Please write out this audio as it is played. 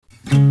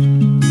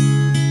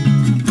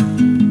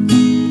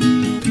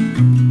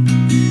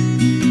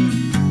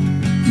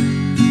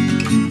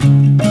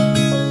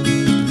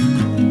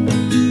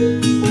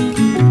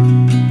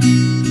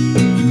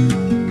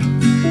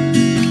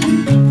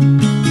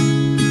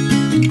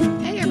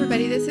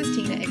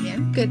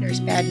Good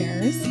Nurse, Bad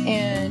Nurse,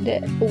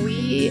 and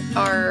we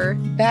are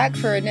back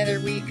for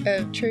another week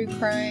of true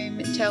crime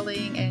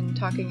telling and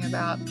talking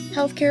about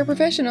healthcare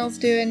professionals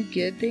doing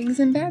good things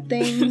and bad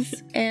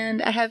things.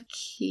 And I have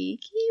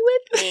Kiki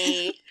with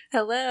me.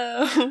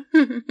 Hello.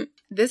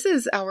 This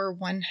is our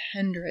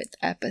 100th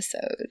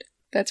episode.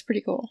 That's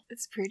pretty cool.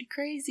 It's pretty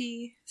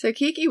crazy. So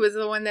Kiki was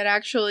the one that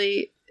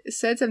actually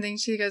said something.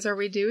 She goes, "Are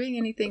we doing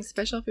anything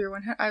special for your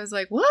 100?" I was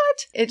like,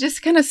 what? It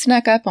just kind of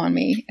snuck up on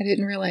me. I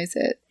didn't realize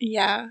it.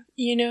 Yeah.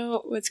 You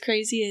know, what's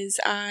crazy is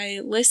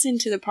I listened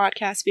to the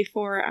podcast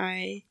before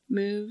I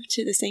moved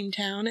to the same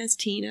town as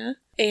Tina.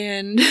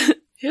 And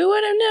who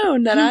would have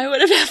known that I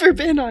would have ever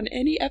been on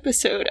any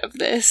episode of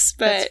this?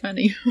 But that's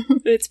funny.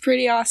 It's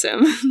pretty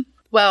awesome.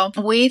 Well,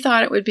 we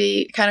thought it would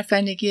be kind of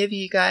fun to give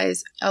you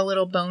guys a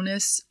little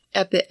bonus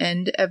at the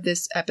end of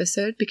this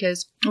episode,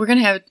 because we're going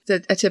to have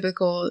a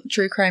typical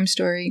true crime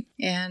story,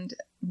 and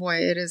boy,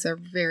 it is a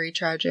very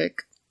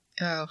tragic,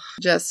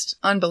 just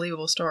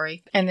unbelievable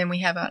story. And then we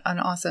have an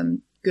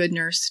awesome good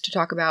nurse to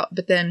talk about.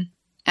 But then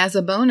as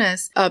a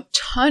bonus, a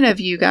ton of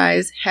you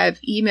guys have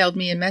emailed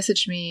me and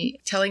messaged me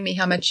telling me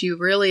how much you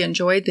really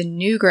enjoyed the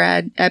new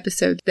grad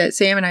episode that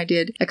Sam and I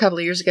did a couple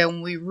of years ago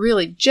when we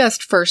really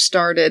just first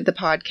started the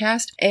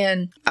podcast.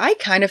 And I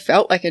kind of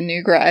felt like a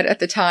new grad at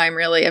the time,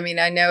 really. I mean,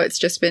 I know it's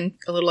just been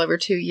a little over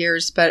 2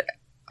 years, but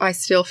I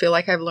still feel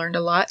like I've learned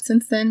a lot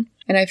since then.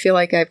 And I feel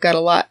like I've got a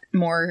lot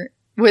more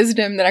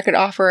wisdom that I could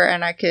offer,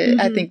 and I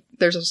think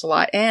there's just a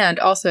lot. And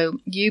also,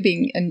 you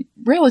being a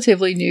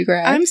relatively new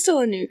grad. I'm still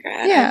a new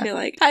grad. Yeah. I feel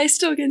like I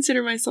still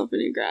consider myself a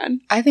new grad.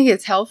 I think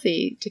it's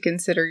healthy to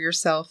consider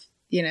yourself,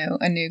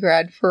 a new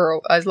grad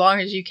for as long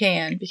as you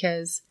can,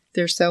 because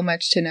there's so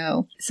much to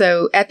know.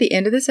 So at the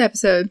end of this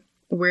episode,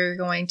 we're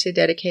going to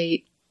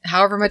dedicate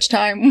however much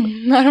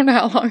time, I don't know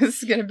how long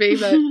this is going to be,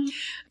 but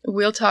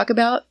we'll talk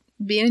about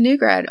being a new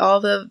grad, all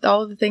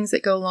the things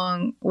that go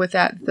along with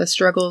that, the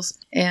struggles,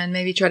 and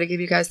maybe try to give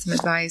you guys some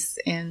advice.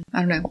 And I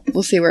don't know,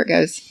 we'll see where it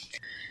goes.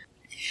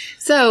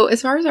 So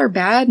as far as our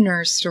bad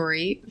nurse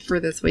story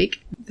for this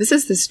week, this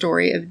is the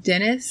story of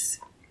Dennis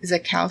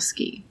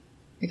Zakowski.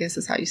 I guess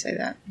that's how you say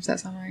that. Does that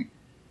sound right?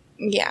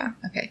 Yeah.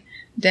 Okay.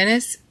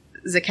 Dennis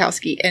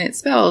Zakowski, and it's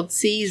spelled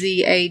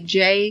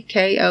Czajkowski.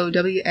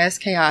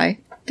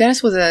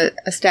 Dennis was a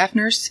staff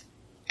nurse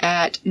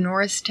at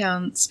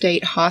Norristown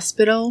State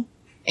Hospital.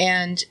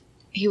 And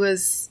he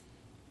was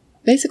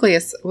basically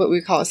what we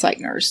call a psych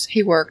nurse.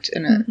 He worked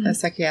in a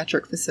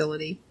psychiatric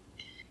facility.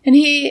 And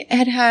he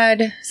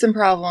had some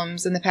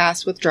problems in the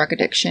past with drug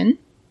addiction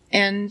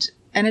and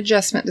an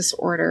adjustment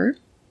disorder.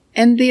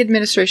 And the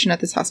administration at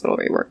this hospital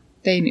where he worked,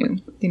 they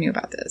knew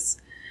about this.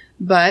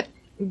 But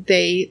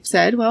they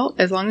said, well,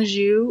 as long as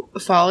you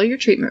follow your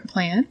treatment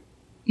plan,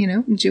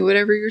 do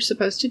whatever you're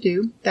supposed to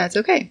do, that's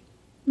okay.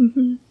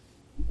 Mm-hmm.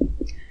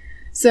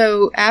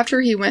 So after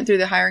he went through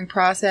the hiring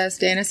process,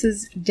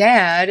 Dennis's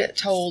dad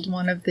told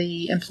one of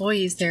the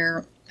employees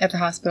there at the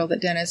hospital that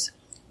Dennis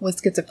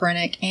was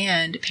schizophrenic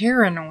and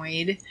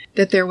paranoid,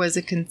 that there was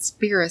a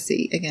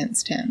conspiracy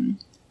against him.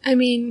 I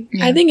mean,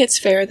 yeah. I think it's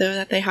fair, though,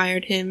 that they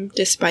hired him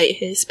despite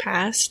his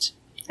past.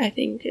 I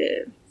think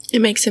it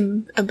makes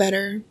him a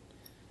better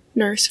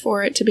nurse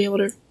for it to be able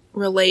to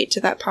relate to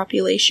that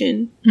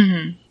population.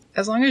 Mm-hmm.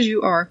 As long as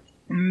you are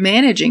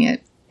managing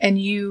it and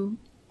you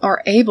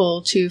are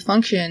able to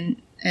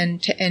function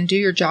and do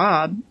your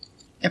job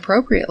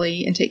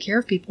appropriately and take care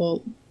of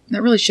people,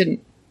 that really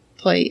shouldn't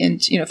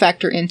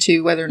factor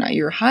into whether or not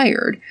you're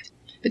hired.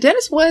 But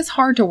Dennis was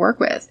hard to work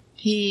with.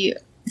 He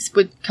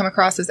would come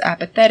across as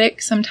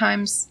apathetic.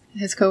 Sometimes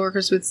his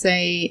coworkers would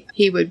say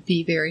he would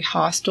be very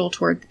hostile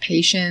toward the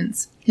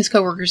patients. His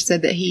coworkers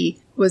said that he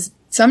was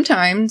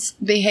sometimes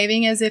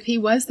behaving as if he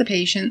was the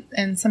patient,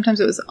 and sometimes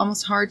it was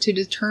almost hard to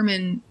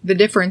determine the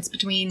difference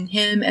between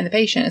him and the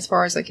patient as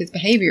far as his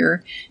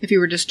behavior. If you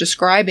were just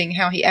describing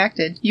how he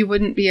acted, you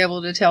wouldn't be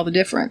able to tell the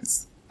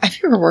difference. Have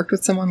you ever worked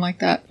with someone like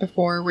that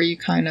before, where you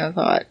kind of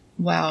thought,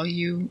 wow,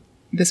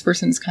 this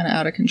person's kind of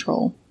out of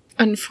control?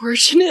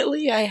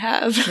 Unfortunately, I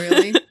have.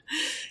 Really?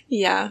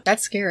 Yeah.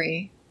 That's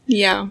scary.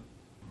 Yeah.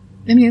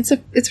 I mean,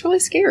 it's really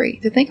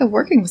scary to think of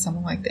working with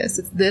someone like this.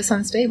 It's this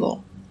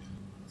unstable.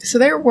 So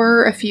there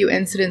were a few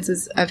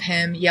incidences of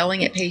him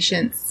yelling at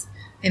patients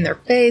in their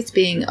face,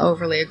 being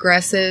overly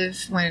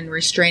aggressive when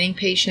restraining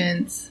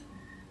patients.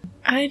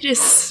 I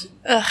just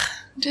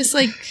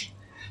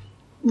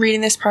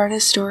reading this part of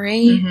the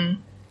story,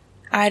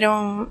 I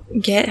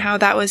don't get how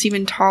that was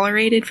even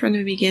tolerated from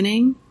the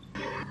beginning.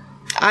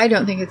 I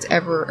don't think it's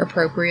ever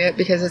appropriate,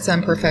 because it's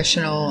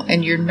unprofessional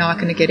and you're not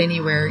going to get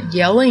anywhere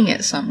yelling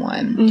at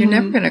someone. Mm-hmm. You're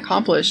never going to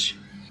accomplish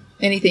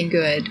anything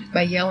good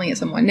by yelling at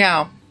someone.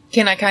 Now,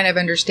 can I kind of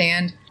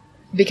understand,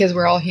 because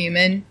we're all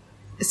human,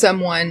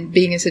 someone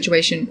being in a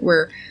situation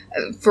where,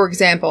 for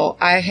example,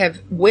 I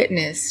have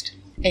witnessed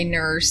a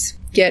nurse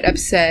get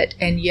upset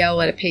and yell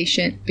at a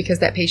patient because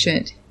that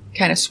patient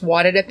kind of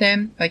swatted at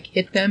them,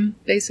 hit them,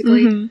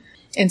 basically. Mm-hmm.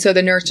 And so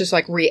the nurse just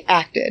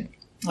reacted.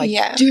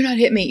 Do not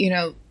hit me,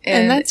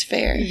 And that's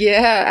fair.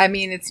 Yeah. I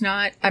mean,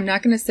 I'm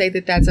not going to say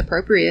that that's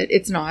appropriate.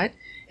 It's not.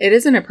 It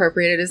isn't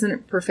appropriate. It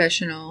isn't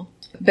professional,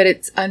 but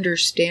it's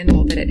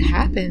understandable that it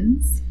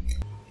happens.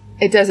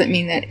 It doesn't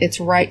mean that it's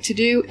right to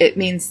do. It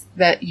means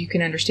that you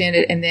can understand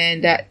it, and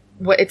then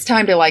it's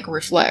time to like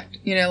reflect,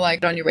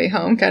 like on your way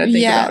home, kind of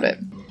think about it.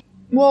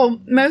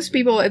 Well, most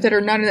people that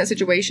are not in that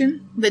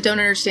situation, that don't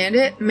understand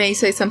it, may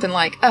say something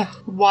like,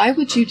 why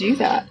would you do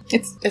that?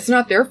 It's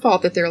not their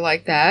fault that they're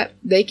like that.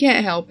 They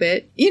can't help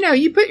it.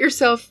 You put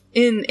yourself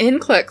in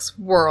NCLEX's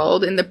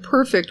world, in the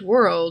perfect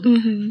world,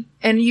 and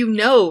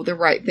the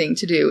right thing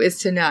to do is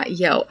to not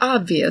yell,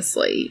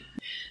 obviously.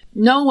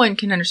 No one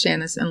can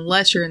understand this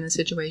unless you're in the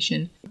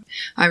situation.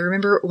 I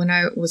remember when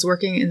I was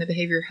working in the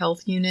behavioral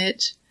health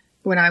unit,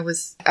 when I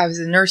was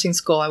in nursing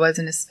school, I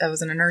wasn't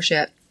a nurse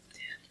yet.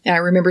 And I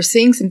remember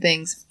seeing some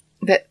things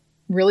that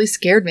really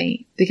scared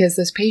me because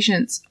those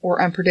patients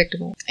were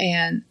unpredictable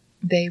and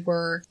they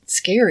were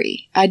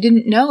scary. I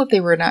didn't know if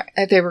they were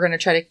going to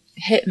try to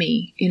hit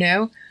me,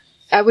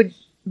 I would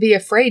be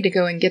afraid to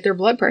go and get their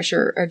blood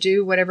pressure or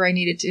do whatever I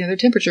needed to, their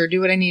temperature, do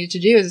what I needed to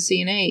do as a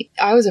CNA.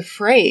 I was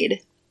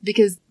afraid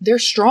because they're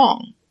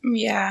strong.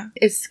 Yeah.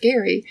 It's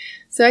scary.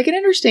 So I can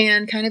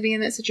understand kind of being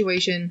in that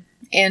situation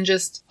and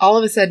just all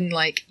of a sudden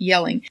like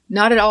yelling,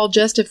 not at all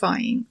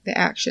justifying the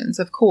actions,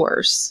 of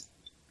course.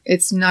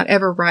 It's not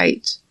ever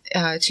right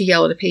to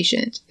yell at a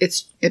patient.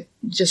 It's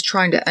just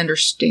trying to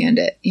understand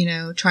it,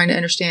 trying to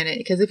understand it.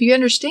 Because if you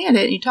understand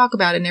it and you talk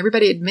about it and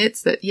everybody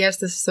admits that, yes,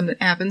 this is something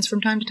that happens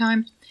from time to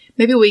time,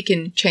 maybe we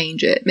can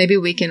change it. Maybe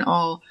we can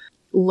all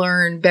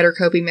learn better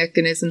coping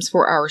mechanisms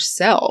for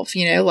ourselves,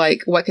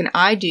 like what can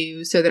I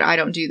do so that I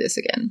don't do this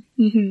again,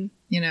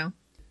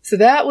 So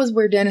that was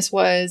where Dennis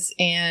was,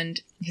 and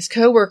his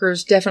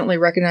coworkers definitely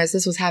recognized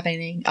this was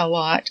happening a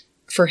lot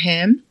for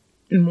him,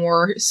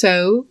 more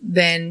so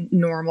than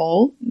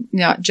normal,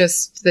 not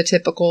just the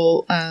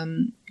typical,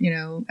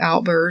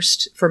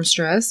 outburst from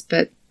stress,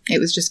 but it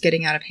was just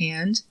getting out of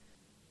hand.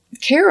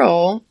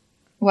 Carol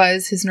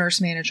was his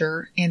nurse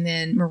manager, and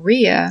then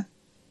Maria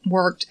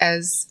worked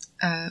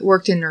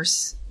in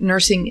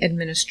nursing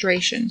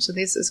administration. So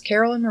this is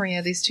Carol and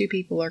Maria. These two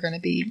people are going to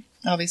be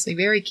obviously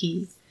very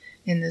key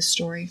in this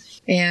story.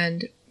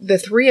 And the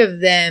three of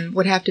them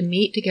would have to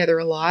meet together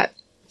a lot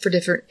for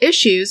different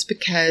issues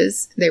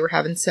because they were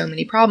having so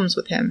many problems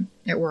with him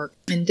at work.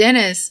 And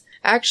Dennis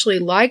actually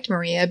liked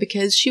Maria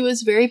because she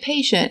was very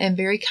patient and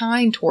very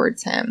kind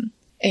towards him.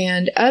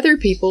 And other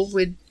people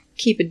would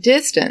keep a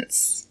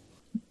distance.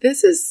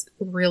 This is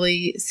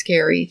really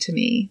scary to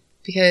me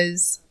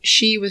because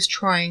she was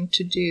trying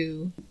to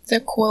do the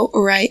quote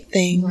right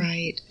thing.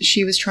 Right.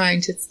 She was trying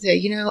to say,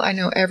 I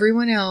know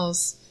everyone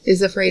else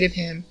is afraid of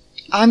him.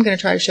 I'm going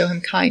to try to show him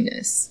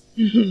kindness.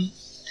 Mm-hmm.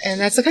 And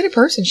that's the kind of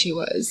person she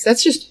was.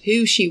 That's just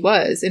who she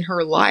was in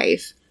her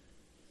life.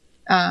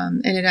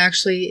 And it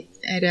actually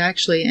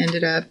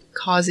ended up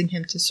causing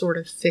him to sort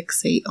of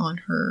fixate on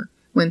her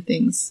when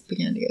things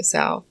began to go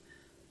south.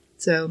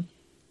 So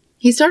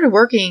he started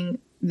working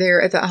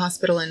there at the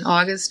hospital in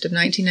August of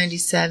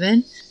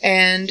 1997.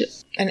 And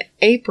in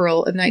April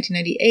of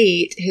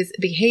 1998, his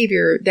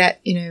behavior that,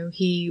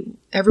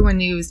 everyone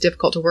knew was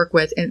difficult to work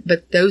with.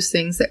 But those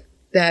things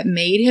that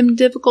made him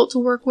difficult to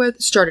work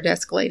with started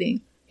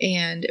escalating.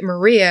 And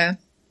Maria,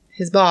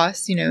 his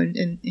boss,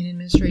 in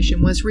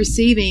administration, was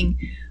receiving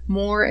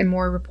more and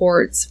more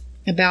reports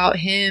about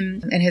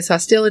him and his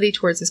hostility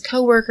towards his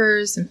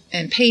coworkers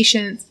and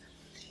patients.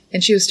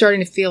 And she was starting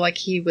to feel like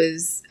he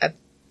was a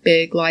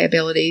big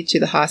liability to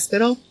the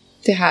hospital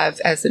to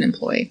have as an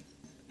employee.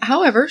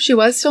 However, she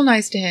was still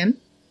nice to him.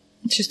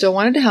 She still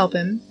wanted to help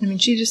him. I mean,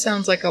 she just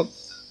sounds like a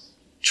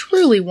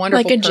truly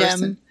wonderful person. Like a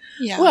gem.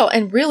 Yeah. Well,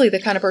 and really the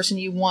kind of person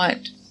you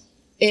want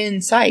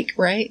in psych,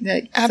 right?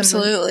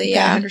 Absolutely,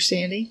 yeah.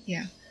 Understanding,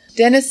 yeah.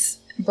 Dennis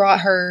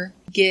brought her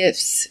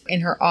gifts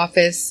in her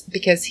office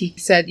because he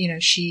said,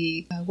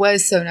 she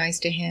was so nice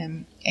to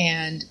him.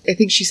 And I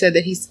think she said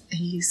that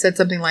he said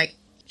something like,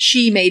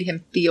 she made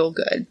him feel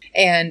good.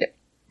 And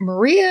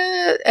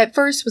Maria at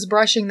first was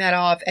brushing that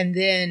off and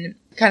then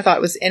kind of thought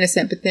it was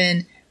innocent. But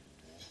then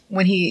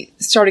when he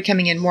started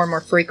coming in more and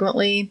more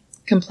frequently,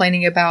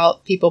 complaining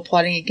about people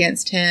plotting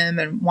against him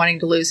and wanting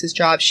to lose his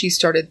job, she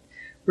started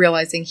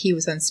realizing he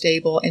was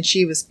unstable and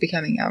she was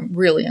becoming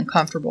really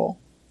uncomfortable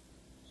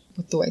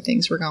with the way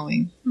things were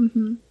going.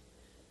 Mm-hmm.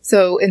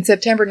 So in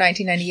September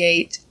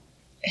 1998,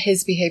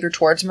 his behavior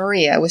towards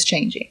Maria was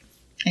changing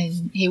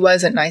and he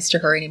wasn't nice to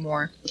her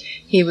anymore.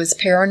 He was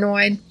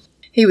paranoid.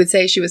 He would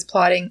say she was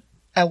plotting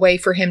a way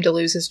for him to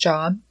lose his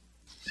job.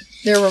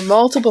 There were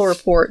multiple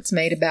reports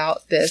made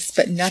about this,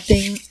 but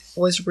nothing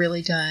was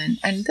really done.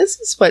 And this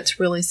is what's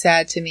really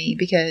sad to me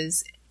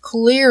because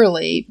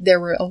clearly there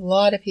were a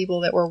lot of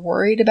people that were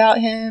worried about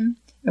him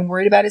and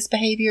worried about his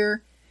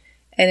behavior.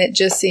 And it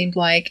just seemed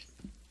like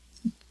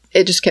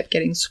it just kept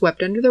getting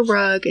swept under the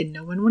rug and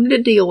no one wanted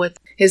to deal with it.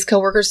 His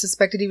coworkers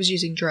suspected he was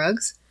using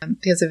drugs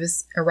because of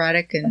his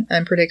erratic and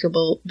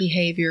unpredictable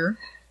behavior.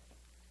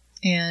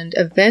 And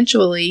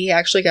eventually he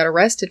actually got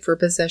arrested for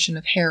possession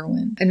of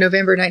heroin. In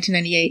November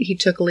 1998, he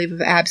took a leave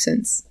of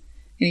absence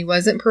and he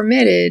wasn't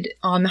permitted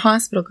on the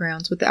hospital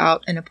grounds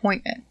without an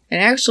appointment. And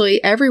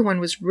actually, everyone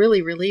was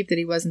really relieved that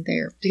he wasn't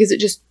there because it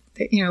just,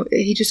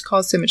 he just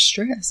caused so much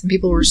stress and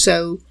people were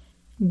so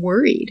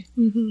worried.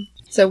 Mm-hmm.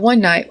 So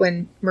one night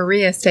when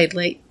Maria stayed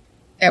late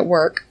at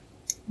work,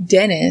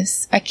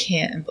 Dennis, I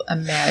can't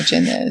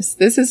imagine this.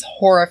 This is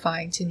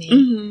horrifying to me.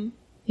 Mm-hmm.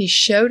 He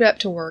showed up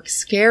to work,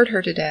 scared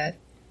her to death.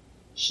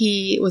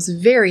 He was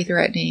very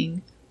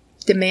threatening,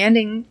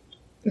 demanding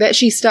that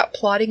she stop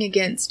plotting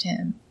against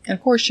him. And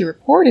of course, she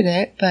reported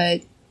it,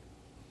 but...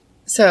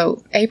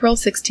 So, April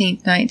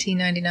 16th,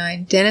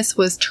 1999, Dennis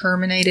was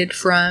terminated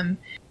from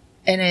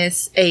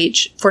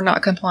NSH for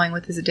not complying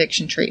with his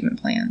addiction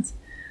treatment plans.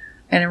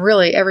 And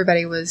really,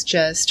 everybody was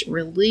just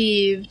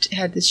relieved,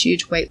 had this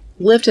huge weight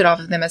lifted off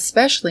of them,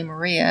 especially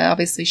Maria.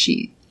 Obviously,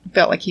 she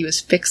felt like he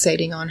was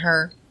fixating on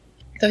her.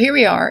 So here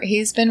we are.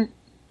 He's been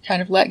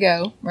kind of let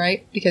go,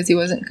 right? Because he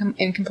wasn't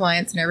in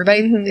compliance, and everybody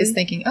is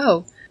thinking,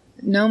 oh,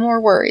 no more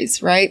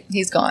worries, right?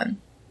 He's gone.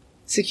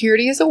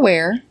 Security is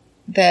aware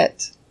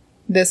that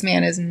this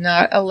man is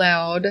not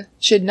allowed,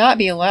 should not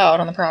be allowed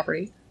on the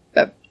property.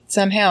 But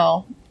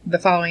somehow, the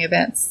following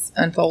events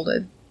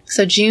unfolded.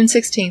 So June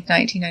 16th,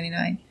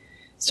 1999.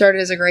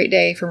 Started as a great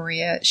day for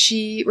Maria.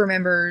 She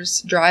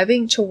remembers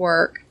driving to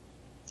work,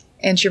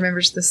 and she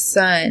remembers the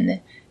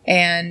sun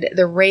and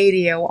the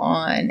radio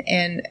on,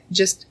 and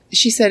just,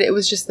 she said it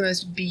was just the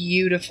most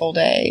beautiful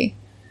day.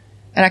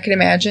 And I can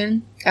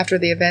imagine, after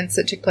the events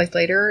that took place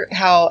later,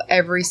 how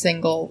every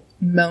single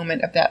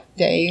moment of that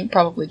day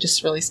probably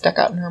just really stuck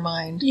out in her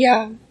mind.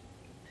 Yeah.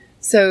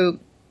 So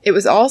it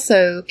was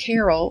also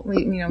Carol,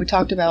 we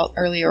talked about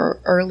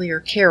earlier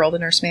Carol, the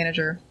nurse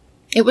manager.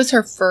 It was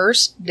her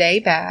first day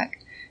back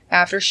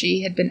after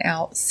she had been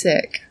out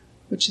sick,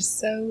 which is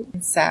so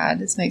sad.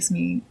 This makes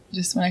me,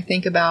 just when I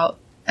think about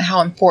how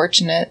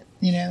unfortunate,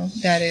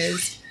 that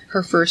is,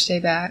 her first day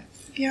back.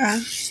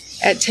 Yeah.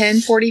 At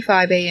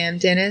 10:45 a.m.,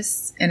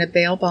 Dennis and a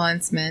bail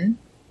bondsman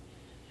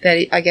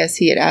that I guess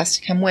he had asked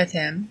to come with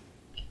him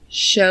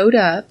showed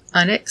up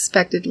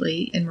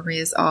unexpectedly in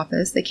Maria's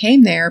office. They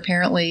came there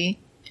apparently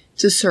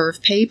to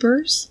serve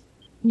papers.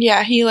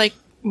 Yeah, he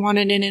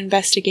wanted an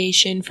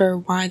investigation for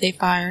why they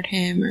fired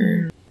him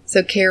or...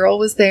 So Carol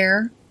was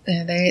there,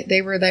 and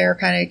they were there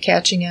kind of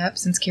catching up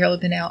since Carol had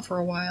been out for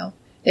a while.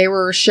 They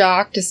were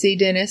shocked to see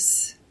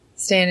Dennis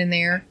standing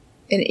there.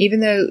 And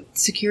even though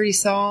security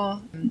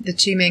saw the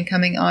two men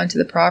coming onto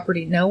the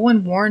property, no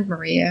one warned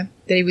Maria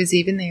that he was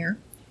even there,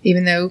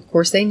 even though, of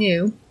course, they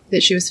knew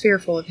that she was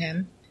fearful of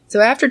him. So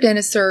after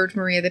Dennis served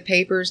Maria the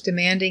papers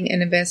demanding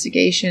an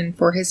investigation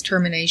for his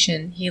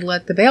termination, he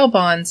let the bail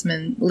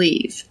bondsman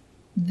leave.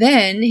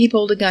 Then he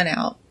pulled a gun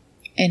out.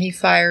 And he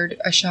fired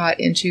a shot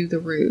into the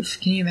roof.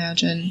 Can you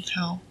imagine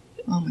how?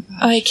 Oh my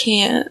gosh. I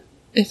can't.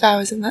 If I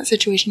was in that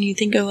situation, you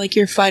think of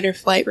your fight or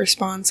flight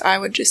response, I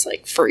would just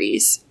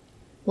freeze.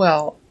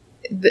 Well,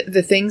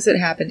 the things that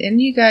happened.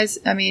 And you guys,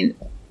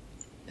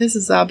 this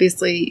is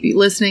obviously,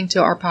 listening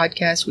to our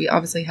podcast, we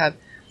obviously have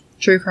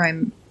true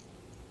crime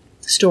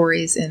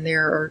stories and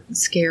there are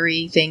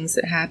scary things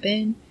that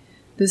happen.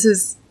 This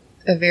is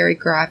a very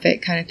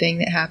graphic kind of thing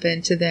that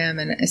happened to them.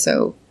 And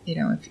so,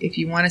 if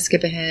you want to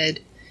skip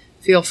ahead,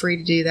 feel free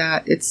to do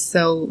that. It's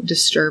so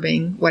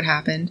disturbing what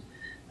happened.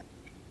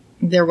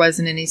 There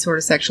wasn't any sort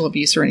of sexual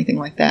abuse or anything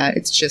like that.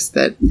 It's just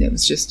that it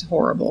was just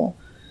horrible.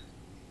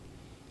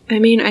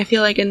 I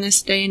feel like in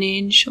this day and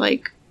age,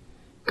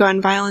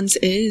 gun violence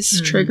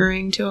is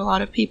triggering to a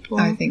lot of people.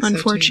 I think so,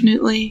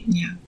 unfortunately. Too.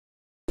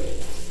 Yeah.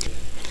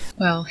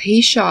 Well,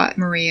 he shot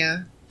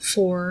Maria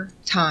 4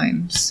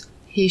 times.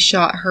 He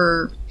shot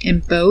her in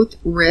both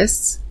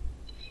wrists.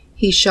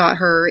 He shot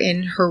her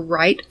in her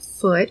right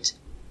foot.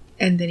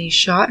 And then he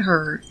shot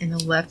her in the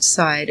left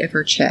side of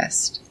her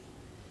chest.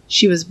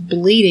 She was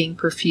bleeding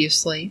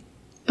profusely,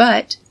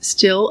 but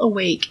still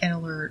awake and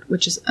alert,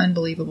 which is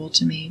unbelievable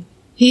to me.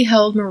 He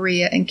held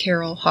Maria and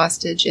Carol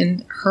hostage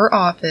in her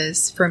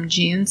office from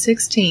June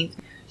 16th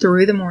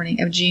through the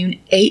morning of June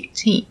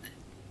 18th.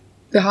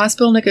 The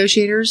hospital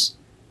negotiators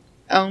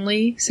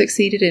only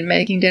succeeded in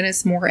making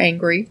Dennis more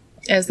angry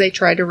as they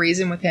tried to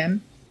reason with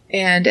him.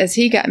 And as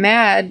he got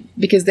mad,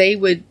 because they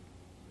would,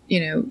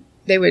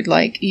 they would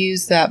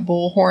use that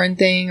bullhorn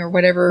thing or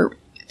whatever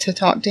to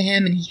talk to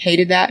him, and he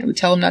hated that and would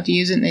tell them not to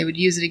use it, and they would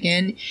use it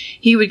again.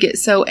 He would get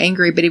so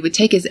angry, but he would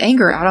take his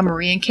anger out on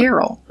Maria and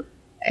Carol.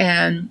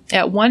 And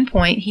at one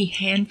point, he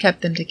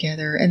handcuffed them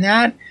together. And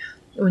that,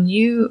 when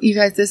you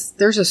guys,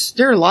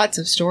 there are lots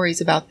of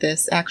stories about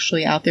this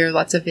actually out there,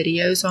 lots of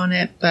videos on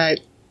it, but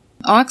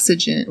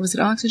Oxygen, was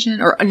it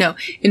Oxygen? Or no,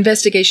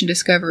 Investigation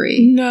Discovery.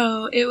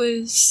 No, it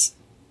was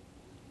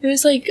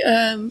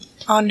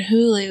on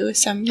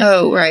Hulu.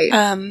 Oh, right.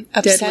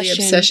 Obsession. Deadly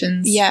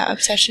Obsessions. Yeah,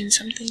 Obsession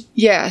something.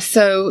 Yeah,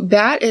 so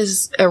that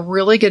is a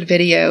really good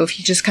video if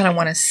you just kind of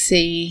want to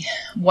see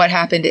what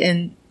happened.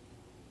 And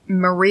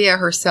Maria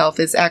herself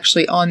is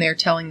actually on there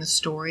telling the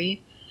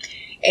story.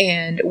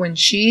 And when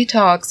she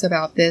talks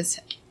about this,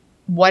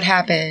 what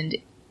happened,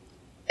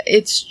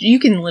 you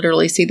can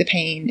literally see the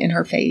pain in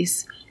her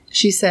face.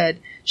 She said,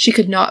 She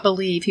could not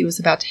believe he was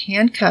about to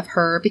handcuff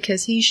her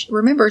because he,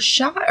 remember,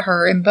 shot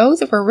her in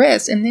both of her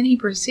wrists, and then he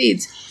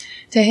proceeds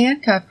to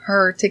handcuff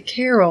her to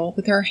Carol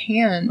with her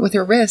hand, with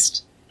her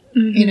wrist,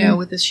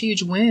 with this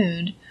huge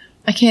wound.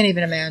 I can't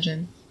even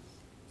imagine.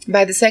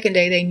 By the second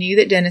day, they knew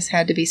that Dennis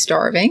had to be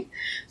starving.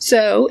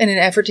 So, in an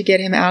effort to get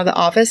him out of the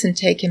office and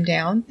take him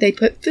down, they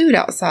put food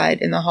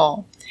outside in the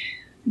hall.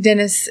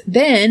 Dennis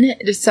then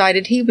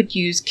decided he would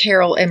use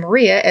Carol and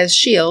Maria as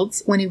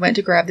shields when he went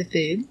to grab the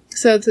food,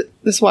 so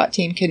the SWAT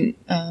team couldn't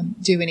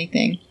do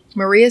anything.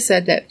 Maria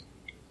said that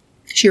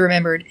she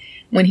remembered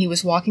when he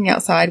was walking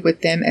outside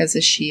with them as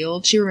a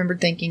shield, she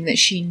remembered thinking that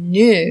she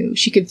knew,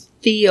 she could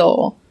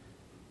feel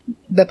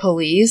the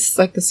police,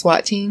 like the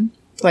SWAT team,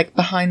 like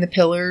behind the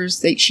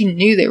pillars. She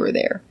knew they were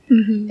there.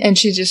 Mm-hmm. And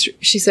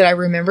she said, I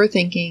remember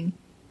thinking,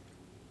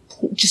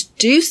 just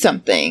do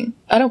something.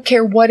 I don't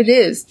care what it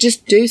is.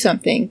 Just do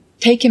something.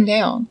 Take him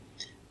down.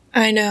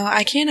 I know.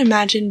 I can't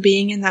imagine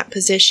being in that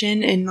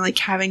position and like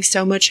having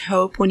so much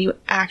hope when you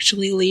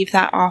actually leave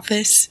that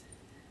office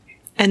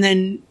and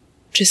then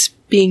just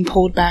being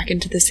pulled back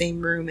into the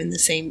same room in the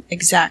same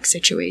exact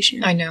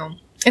situation. I know.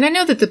 And I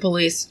know that the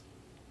police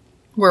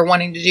were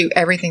wanting to do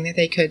everything that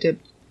they could to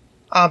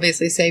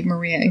obviously save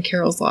Maria and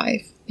Carol's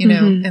life,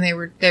 and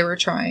they were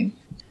trying.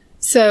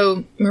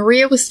 So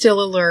Maria was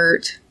still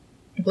alert,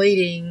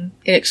 bleeding,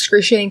 in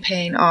excruciating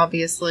pain,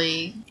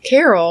 obviously.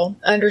 Carol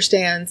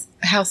understands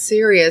how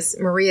serious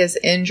Maria's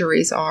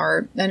injuries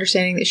are,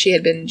 understanding that she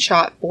had been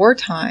shot 4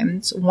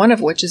 times, one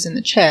of which is in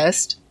the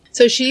chest.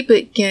 So she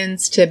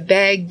begins to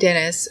beg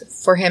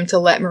Dennis for him to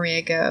let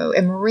Maria go.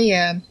 And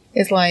Maria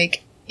is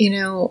like,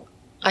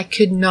 I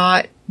could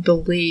not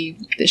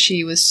believe that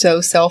she was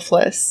so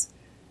selfless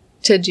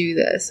to do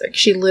this. Like,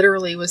 she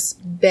literally was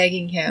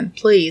begging him,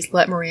 please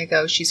let Maria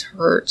go. She's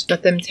hurt.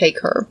 Let them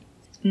take her.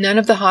 None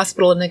of the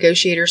hospital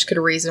negotiators could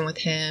reason with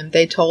him.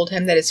 They told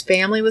him that his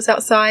family was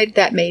outside.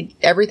 That made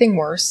everything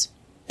worse,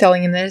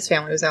 telling him that his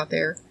family was out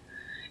there.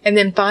 And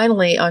then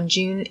finally, on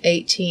June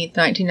 18th,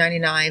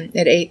 1999,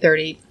 at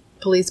 8:30,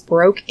 police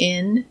broke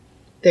in.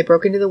 They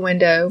broke into the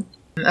window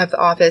of the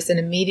office and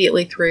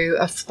immediately threw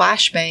a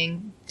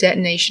flashbang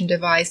detonation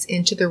device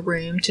into the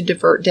room to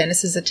divert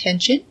Dennis's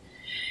attention.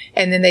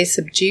 And then they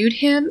subdued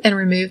him and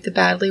removed the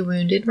badly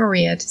wounded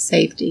Maria to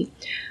safety.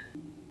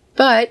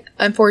 But,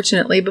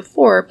 unfortunately,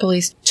 before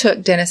police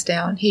took Dennis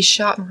down, he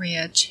shot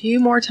Maria 2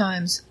 more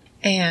times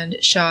and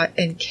shot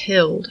and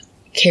killed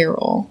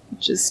Carol,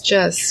 which is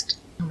just,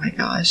 oh my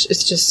gosh,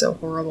 it's just so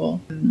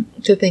horrible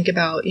to think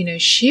about.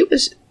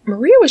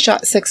 Maria was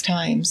shot 6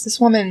 times. This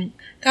woman...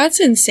 That's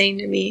insane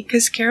to me,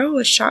 because Carol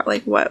was shot,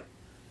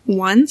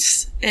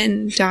 once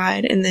and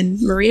died, and then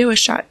Maria was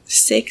shot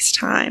 6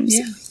 times.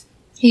 Yeah.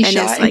 He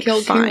shot and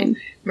killed Carol.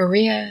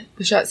 Maria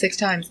was shot 6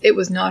 times. It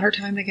was not her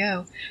time to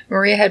go.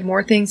 Maria had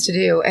more things to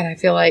do, and I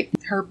feel like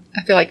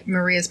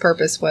Maria's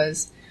purpose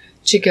was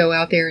to go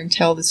out there and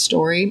tell the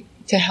story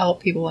to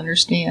help people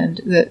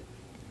understand that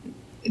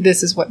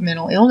this is what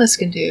mental illness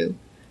can do.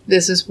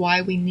 This is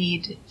why we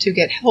need to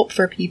get help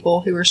for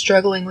people who are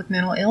struggling with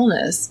mental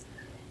illness.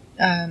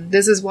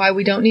 This is why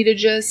we don't need to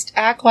just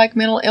act like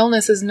mental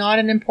illness is not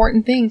an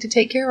important thing to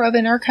take care of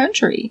in our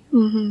country.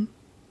 Mm-hmm.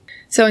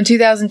 So in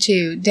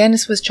 2002,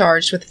 Dennis was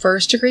charged with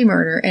first-degree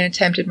murder and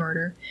attempted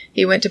murder.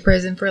 He went to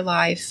prison for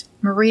life.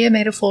 Maria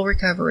made a full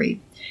recovery.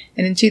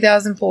 And in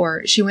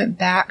 2004, she went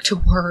back to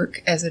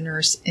work as a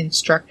nurse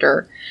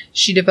instructor.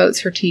 She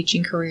devotes her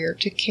teaching career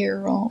to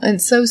Carol.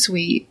 And so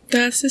sweet.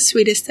 That's the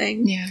sweetest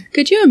thing. Yeah.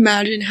 Could you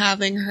imagine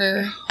having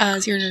her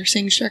as your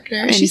nursing instructor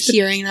and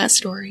hearing that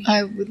story?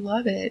 I would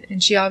love it.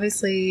 And she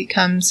obviously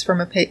comes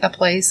from a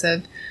place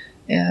of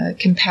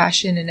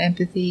compassion and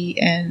empathy,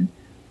 and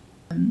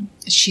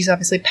she's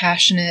obviously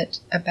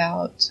passionate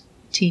about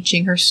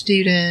teaching her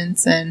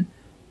students and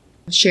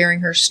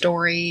sharing her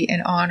story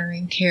and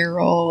honoring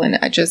Carol. And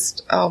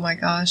oh my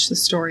gosh, the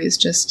story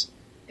is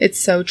it's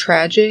so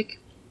tragic.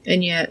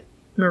 And yet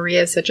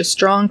Maria is such a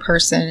strong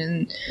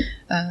person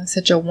and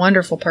such a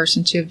wonderful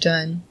person to have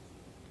done,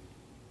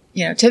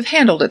 to have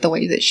handled it the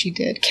way that she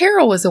did.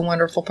 Carol was a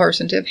wonderful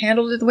person to have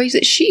handled it the ways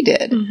that she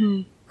did.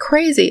 Mm-hmm.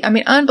 Crazy. I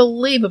mean,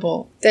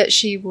 unbelievable that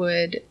she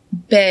would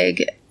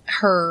beg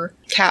her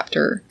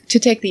captor to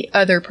take the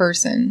other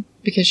person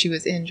because she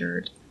was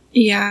injured.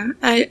 Yeah,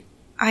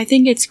 I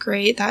think it's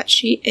great that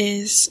she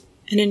is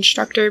an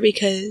instructor,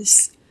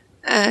 because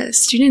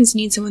students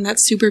need someone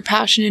that's super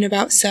passionate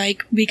about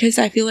psych, because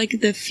I feel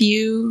like the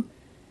few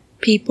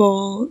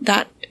people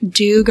that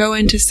do go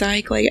into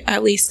psych,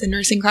 at least the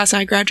nursing class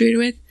I graduated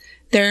with,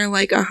 they're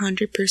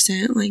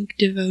 100%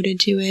 devoted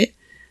to it.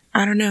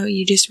 I don't know,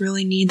 you just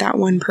really need that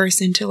one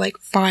person to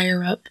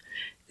fire up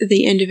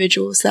the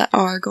individuals that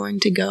are going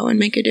to go and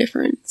make a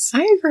difference.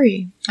 I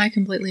agree. I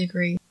completely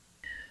agree.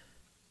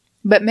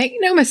 But make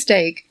no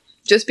mistake,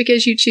 just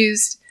because you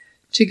choose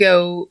to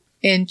go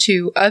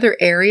into other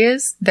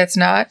areas that's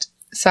not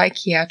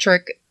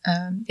psychiatric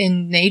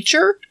in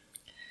nature,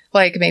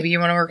 Like, maybe you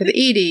want to work at the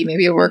ED,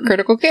 maybe you work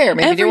critical care,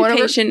 maybe you want to work...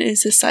 Every patient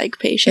is a psych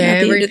patient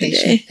at the end of the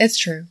day. It's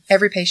true.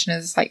 Every patient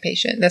is a psych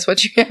patient. That's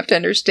what you have to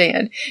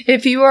understand.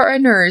 If you are a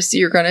nurse,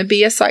 you're going to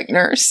be a psych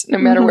nurse, no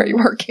matter where you're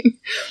working.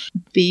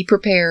 Be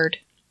prepared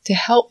to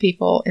help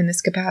people in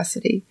this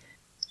capacity.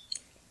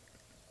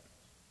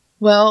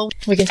 Well,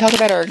 we can talk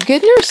about our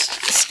good nurse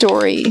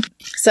story.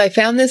 So I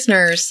found this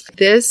nurse.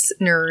 This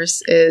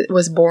nurse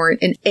was born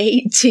in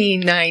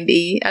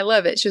 1890. I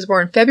love it. She was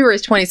born February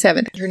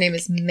 27th. Her name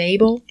is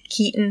Mabel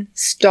Keaton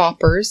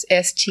Staupers,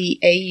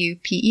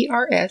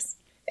 Staupers.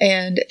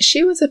 And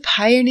she was a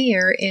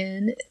pioneer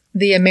in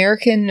the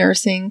American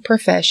nursing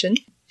profession.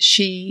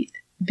 She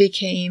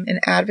became an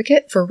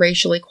advocate for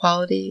racial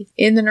equality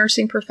in the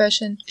nursing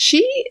profession.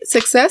 She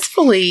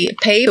successfully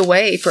paved the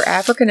way for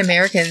African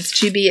Americans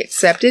to be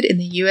accepted in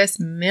the U.S.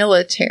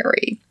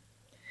 military,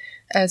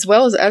 as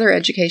well as other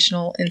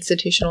educational,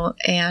 institutional,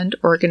 and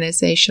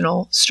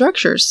organizational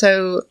structures.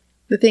 So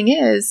the thing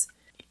is,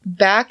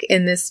 back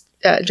in this,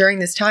 during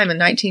this time in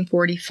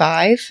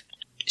 1945,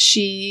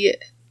 she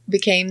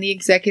became the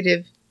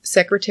executive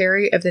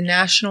secretary of the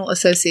National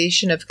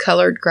Association of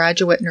Colored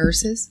Graduate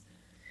Nurses.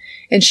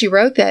 And she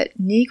wrote that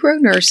Negro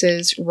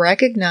nurses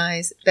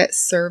recognize that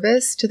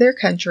service to their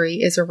country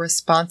is a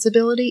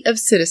responsibility of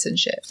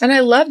citizenship. And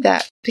I love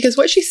that, because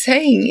what she's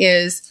saying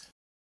is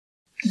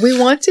we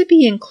want to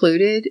be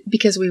included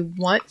because we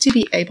want to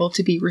be able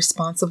to be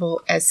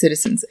responsible as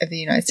citizens of the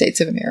United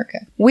States of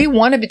America. We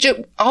want to be,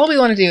 all we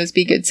want to do is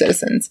be good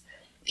citizens.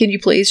 Can you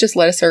please just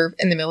let us serve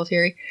in the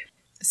military?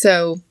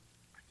 So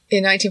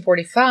in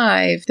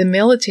 1945, the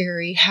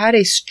military had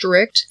a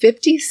strict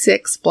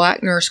 56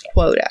 black nurse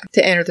quota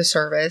to enter the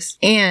service,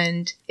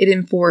 and it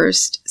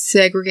enforced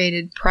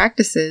segregated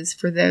practices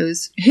for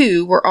those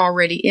who were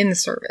already in the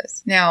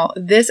service. Now,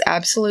 this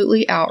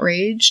absolutely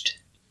outraged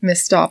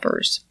Miss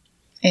Staupers.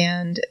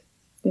 And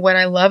what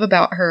I love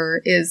about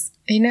her is,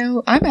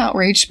 I'm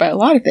outraged by a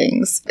lot of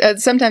things.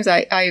 Sometimes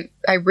I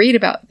read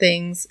about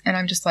things and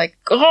I'm just like,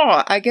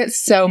 oh, I get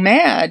so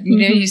mad.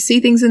 You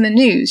see things in the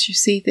news, you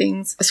see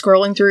things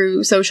scrolling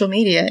through social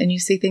media, and you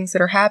see things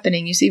that are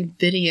happening. You see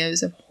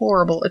videos of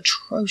horrible,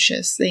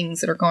 atrocious things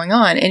that are going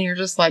on. And you're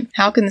just like,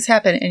 how can this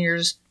happen?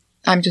 And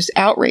I'm just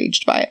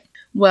outraged by it.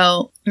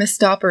 Well, Miss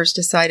Staupers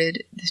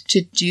decided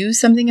to do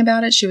something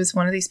about it. She was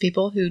one of these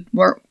people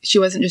she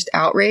wasn't just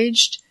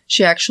outraged.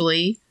 She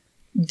actually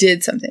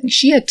did something.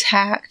 She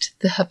attacked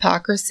the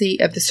hypocrisy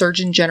of the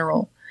Surgeon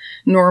General.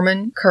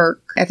 Norman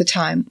Kirk, at the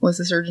time, was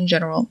the Surgeon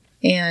General.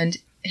 And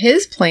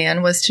his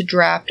plan was to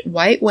draft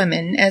white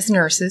women as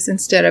nurses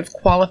instead of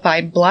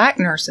qualified black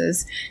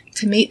nurses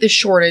to meet the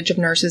shortage of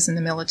nurses in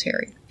the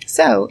military.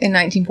 So, in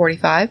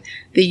 1945,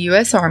 the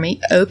U.S. Army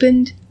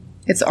opened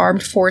its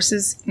Armed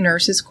Forces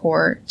Nurses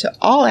Corps to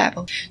all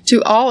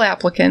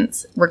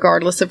applicants,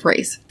 regardless of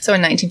race. So,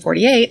 in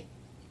 1948,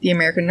 the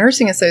American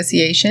Nursing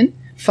Association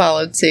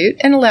followed suit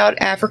and allowed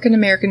African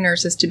American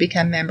nurses to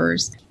become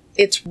members.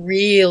 It's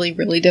really,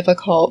 really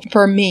difficult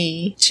for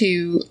me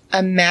to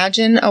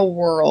imagine a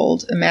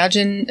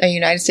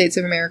United States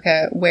of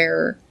America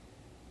where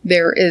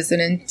there is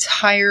an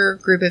entire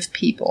group of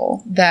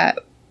people that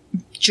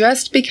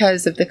just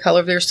because of the color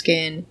of their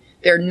skin,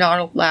 they're not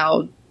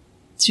allowed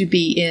to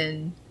be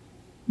in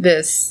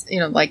this,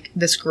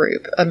 this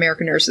group,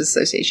 American Nurses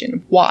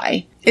Association.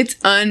 Why? It's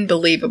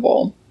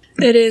unbelievable.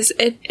 It is.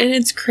 And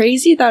it's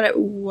crazy that it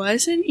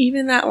wasn't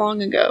even that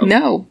long ago.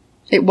 No,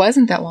 it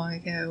wasn't that long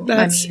ago.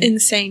 That's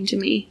insane to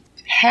me.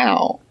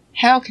 How?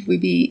 How could we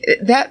be...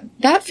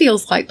 That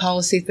feels like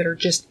policies that are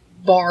just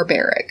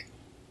barbaric.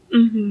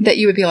 Mm-hmm. That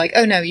you would be like,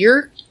 oh no,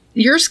 your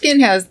skin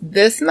has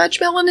this much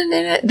melanin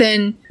in it,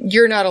 then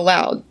you're not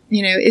allowed.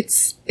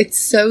 It's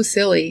so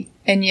silly.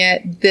 And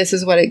yet this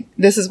is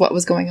what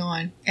was going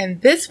on.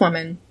 And this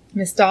woman,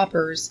 Miss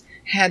Staupers,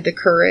 had the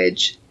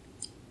courage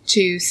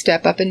to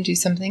step up and do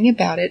something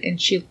about it, and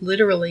she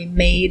literally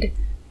made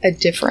a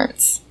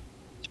difference.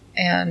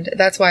 And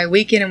that's why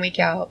week in and week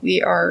out,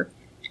 we are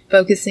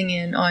focusing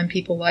in on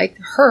people like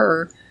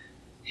her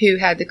who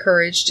had the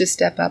courage to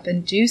step up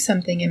and do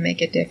something and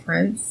make a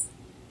difference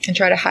and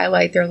try to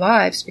highlight their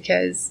lives,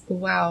 because,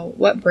 wow,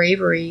 what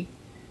bravery.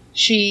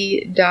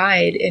 She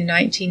died in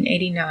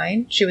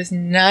 1989. She was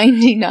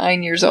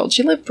 99 years old.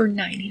 She lived for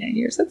 99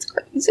 years. That's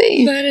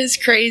crazy. That is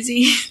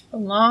crazy. A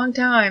long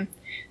time.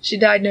 She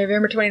died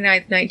November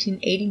 29th,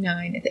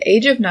 1989, at the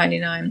age of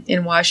 99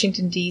 in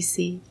Washington,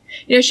 D.C.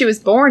 She was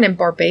born in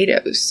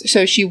Barbados,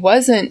 so she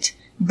wasn't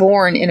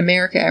born in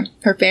America.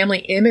 Her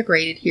family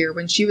immigrated here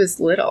when she was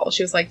little.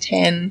 She was like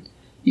 11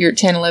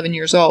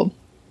 years old.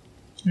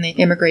 And they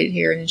immigrated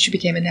here, and then she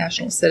became a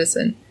national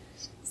citizen.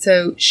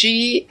 So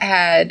she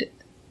had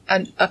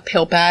an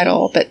uphill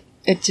battle, but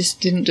it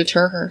just didn't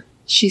deter her.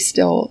 She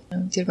still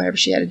did whatever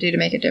she had to do to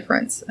make a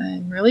difference.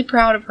 I'm really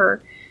proud of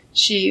her.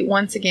 She,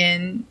 once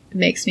again,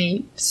 makes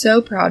me so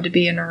proud to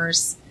be a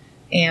nurse,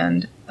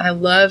 and I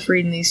love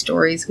reading these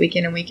stories week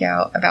in and week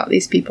out about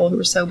these people who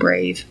are so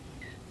brave.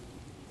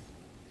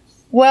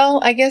 Well,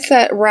 I guess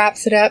that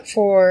wraps it up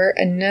for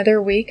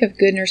another week of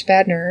Good Nurse,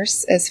 Bad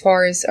Nurse as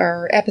far as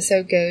our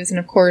episode goes. And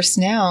of course,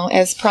 now,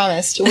 as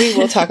promised, we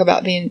will talk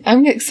about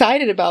I'm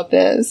excited about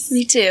this.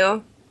 Me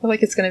too. I feel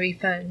like it's going to be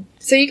fun.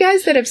 So you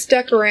guys that have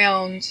stuck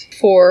around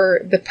for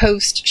the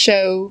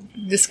post-show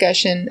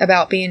discussion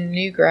about being a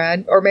new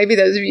grad, or maybe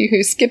those of you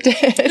who skipped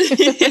ahead,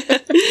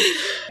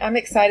 I'm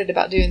excited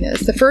about doing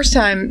this. The first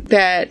time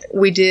that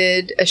we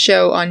did a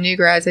show on new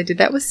grads, I did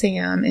that with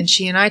Sam, and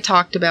she and I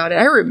talked about it.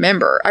 I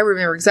remember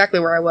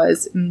exactly where I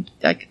was,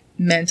 like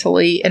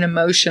mentally and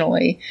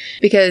emotionally,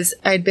 because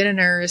I'd been a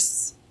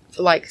nurse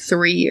for like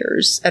 3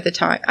 years at the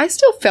time. I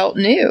still felt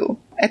new.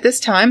 At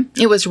this time,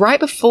 it was right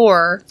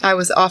before I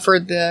was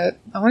offered it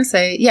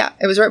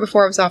was right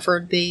before I was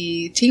offered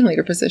the team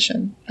leader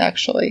position,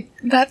 actually.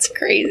 That's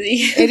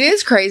crazy. It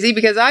is crazy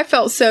because I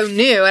felt so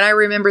new, and I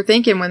remember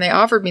thinking when they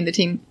offered me the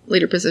team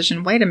leader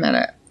position, wait a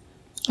minute,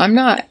 I'm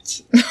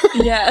not.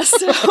 Yeah,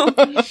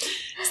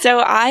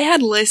 so I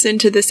had listened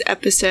to this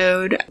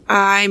episode.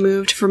 I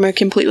moved from a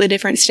completely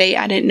different state.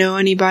 I didn't know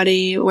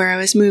anybody where I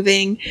was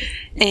moving.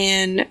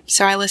 And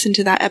so I listened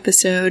to that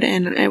episode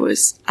and I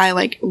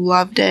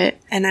loved it.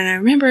 And then I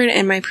remembered,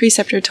 and my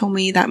preceptor told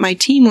me that my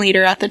team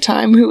leader at the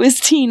time, who was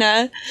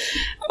Tina,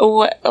 had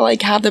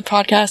the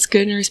podcast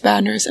Good Nurse,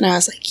 Bad Nurse. And I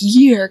was like,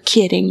 you're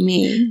kidding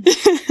me.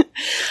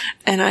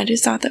 And I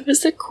just thought that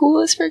was the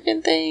coolest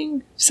freaking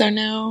thing. So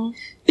now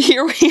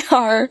here we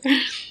are.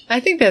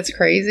 I think that's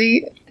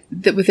crazy.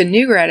 That with a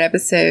new grad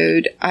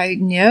episode, I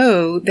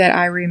know that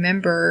I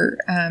remember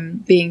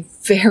being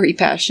very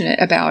passionate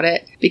about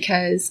it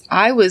because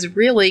I was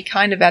really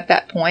kind of at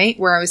that point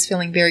where I was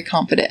feeling very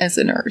confident as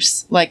a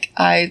nurse. Like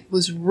I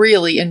was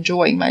really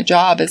enjoying my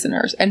job as a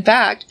nurse. In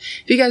fact,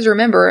 if you guys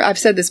remember, I've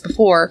said this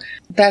before,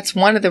 that's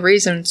one of the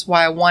reasons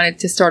why I wanted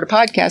to start a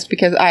podcast,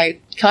 because I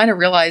kind of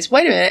realized,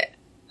 wait a minute,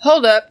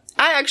 hold up,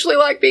 I actually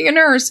like being a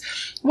nurse.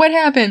 What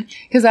happened?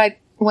 Because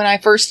when I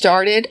first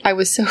started, I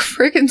was so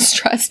freaking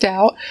stressed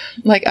out.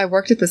 Like, I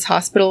worked at this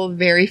hospital,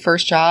 very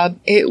first job.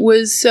 It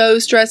was so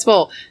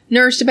stressful.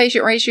 Nurse to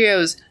patient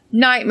ratios,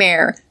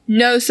 nightmare,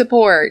 no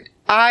support.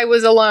 I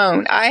was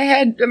alone. I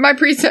had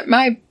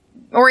my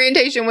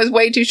orientation was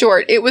way too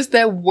short. It was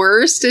the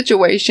worst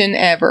situation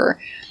ever.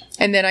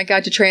 And then I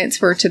got to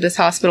transfer to this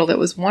hospital that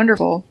was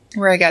wonderful,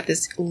 where I got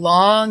this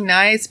long,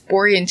 nice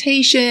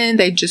orientation.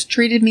 They just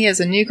treated me as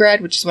a new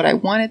grad, which is what I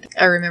wanted.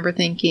 I remember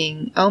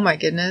thinking, oh my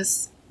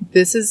goodness,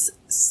 this is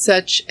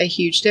such a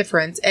huge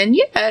difference. And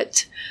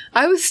yet,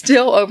 I was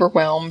still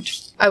overwhelmed.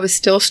 I was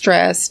still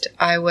stressed.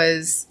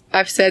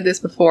 I've said this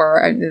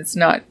before, it's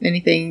not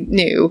anything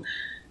new.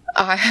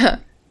 I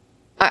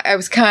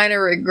was kind of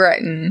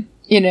regretting,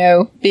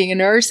 being a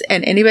nurse.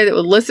 And anybody that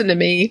would listen to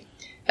me,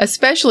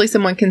 especially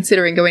someone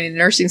considering going to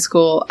nursing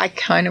school, I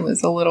kind of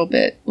was a little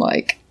bit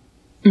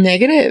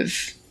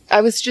negative. I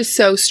was just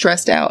so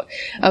stressed out.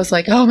 I was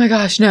like, oh my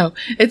gosh, no,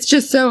 it's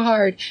just so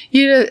hard.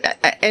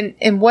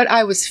 And what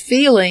I was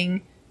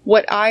feeling,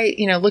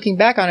 looking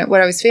back on it,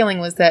 what I was feeling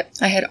was that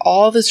I had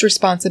all this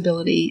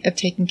responsibility of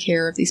taking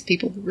care of these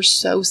people who were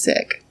so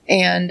sick.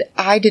 And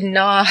I did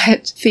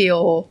not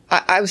feel,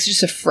 I was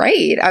just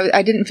afraid.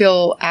 I didn't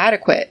feel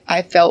adequate.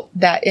 I felt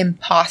that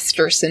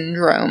imposter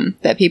syndrome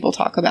that people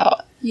talk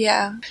about.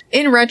 Yeah.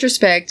 In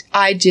retrospect,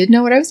 I did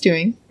know what I was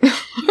doing.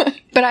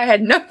 But I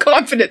had no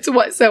confidence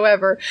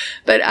whatsoever.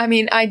 But I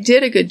mean, I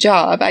did a good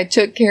job. I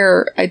took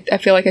care, I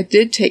feel like I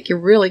did take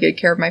really good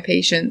care of my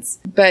patients.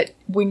 But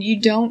when you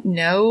don't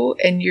know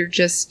and you're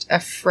just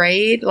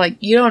afraid,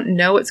 you don't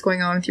know what's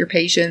going on with your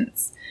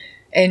patients,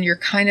 and you're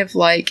kind of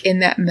in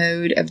that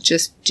mode of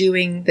just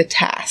doing the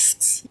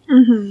tasks.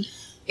 Mm-hmm.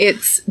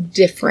 It's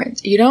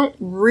different. You don't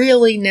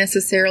really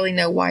necessarily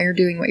know why you're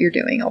doing what you're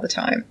doing all the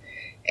time.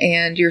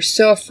 And you're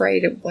so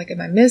afraid of, am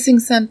I missing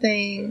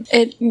something?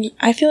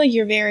 I feel like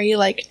you're very,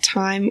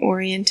 time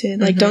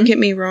oriented. Mm-hmm. Don't get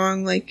me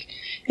wrong.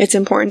 It's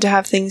important to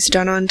have things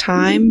done on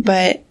time. Mm-hmm.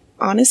 But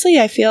honestly,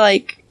 I feel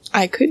like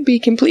I could be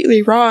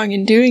completely wrong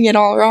and doing it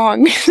all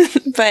wrong.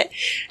 But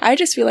I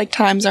just feel like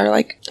times are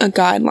a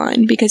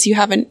guideline, because you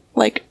haven't,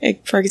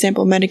 for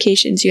example,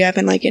 medications, you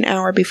haven't an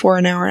hour before,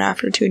 an hour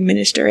after to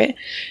administer it.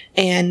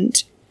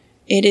 And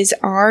it is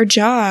our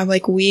job.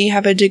 We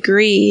have a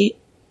degree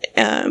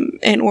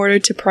in order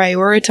to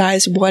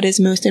prioritize what is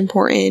most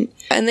important.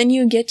 And then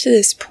you get to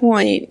this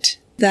point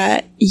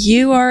that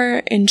you are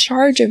in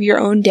charge of your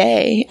own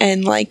day,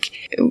 and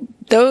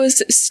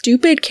those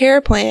stupid care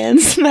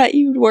plans that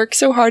you work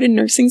so hard in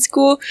nursing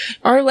school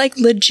are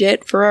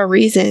legit for a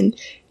reason.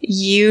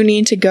 You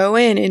need to go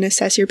in and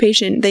assess your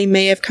patient. They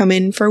may have come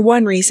in for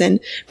one reason,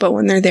 but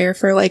when they're there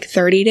for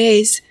 30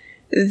 days,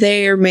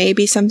 there may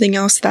be something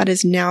else that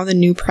is now the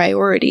new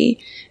priority,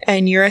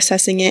 and you're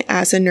assessing it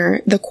as a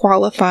nurse, the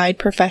qualified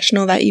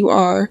professional that you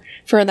are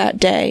for that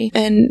day.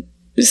 And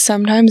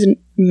sometimes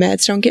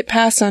meds don't get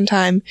passed on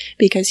time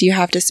because you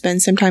have to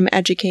spend some time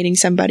educating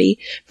somebody,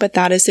 but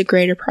that is the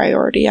greater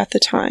priority at the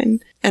time.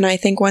 And I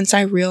think once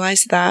I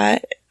realized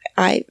that,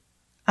 I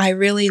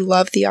really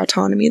loved the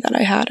autonomy that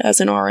I had as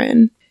an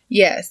RN.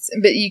 Yes,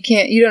 but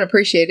you don't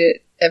appreciate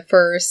it at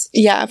first.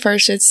 Yeah, at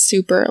first it's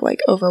super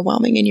like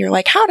overwhelming and you're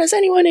like, how does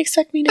anyone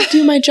expect me to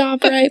do my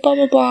job right? Blah,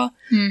 blah, blah.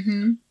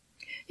 Mm-hmm.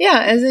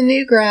 Yeah, as a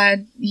new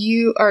grad,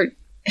 you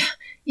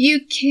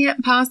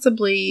can't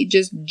possibly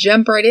just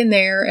jump right in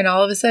there and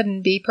all of a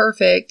sudden be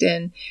perfect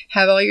and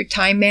have all your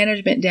time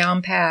management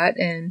down pat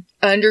and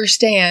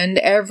understand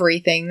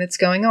everything that's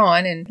going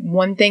on. And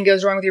one thing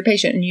goes wrong with your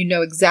patient and you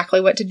know exactly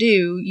what to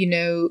do. You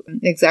know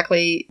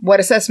exactly what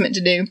assessment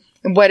to do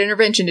and what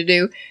intervention to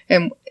do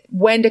and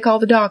when to call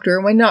the doctor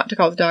and when not to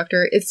call the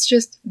doctor. It's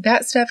just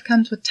that stuff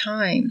comes with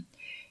time.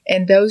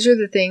 And those are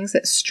the things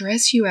that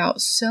stress you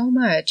out so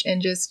much.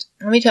 And just,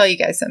 let me tell you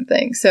guys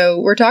something.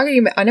 So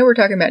I know we're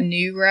talking about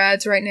new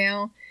grads right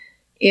now.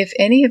 If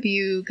any of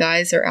you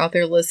guys are out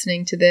there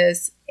listening to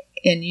this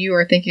and you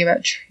are thinking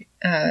about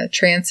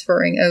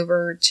transferring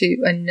over to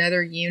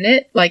another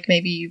unit, like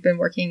maybe you've been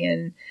working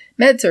in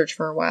med surg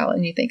for a while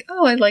and you think,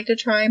 oh, I'd like to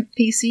try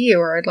PCU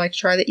or I'd like to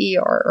try the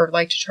ER or I'd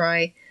like to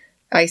try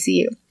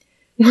ICU.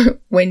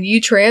 When you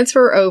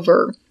transfer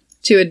over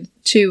to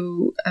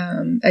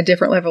a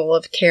different level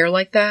of care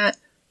like that,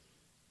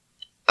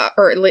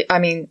 or at least, I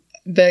mean,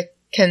 the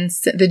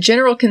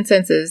general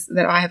consensus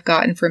that I have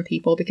gotten from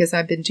people, because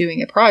I've been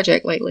doing a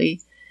project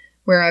lately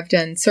where I've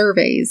done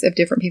surveys of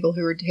different people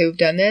who've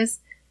done this,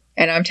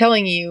 and I'm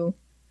telling you,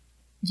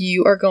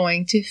 you are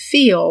going to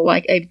feel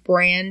like a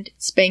brand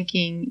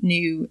spanking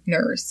new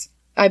nurse.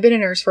 I've been a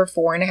nurse for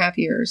 4.5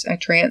 years. I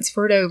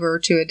transferred over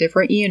to a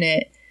different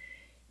unit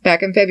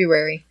back in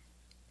February.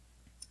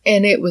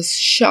 And it was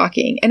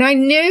shocking. And I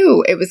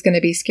knew it was going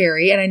to be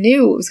scary. And I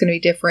knew it was going to be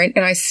different.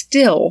 And I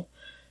still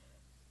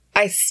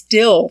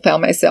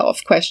found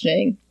myself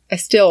questioning. I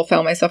still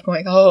found myself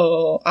going,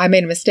 oh, I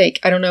made a mistake.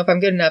 I don't know if I'm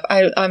good enough.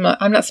 I'm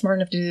not smart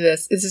enough to do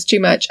this. This is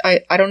too much.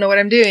 I don't know what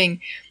I'm doing.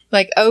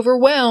 Like,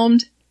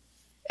 overwhelmed.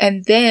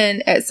 And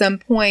then at some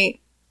point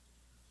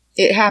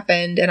it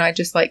happened. And I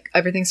just like,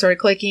 everything started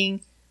clicking.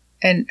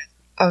 And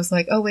I was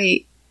like, oh,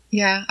 wait.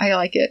 Yeah, I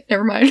like it.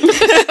 Never mind.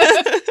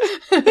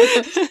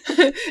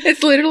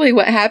 It's literally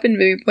what happened to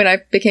me when I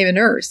became a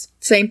nurse.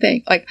 Same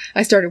thing. Like,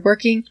 I started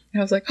working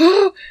and I was like,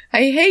 oh,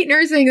 I hate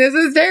nursing. This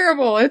is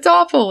terrible. It's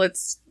awful.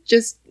 It's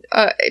just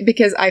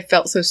because I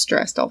felt so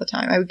stressed all the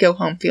time. I would go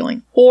home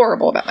feeling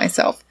horrible about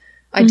myself.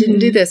 I didn't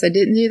do this. I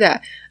didn't do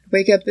that. I'd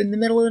wake up in the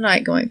middle of the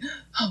night going,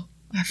 oh,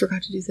 I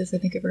forgot to do this. I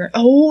think I forgot.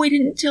 Oh, I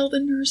didn't tell the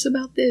nurse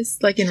about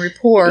this. Like in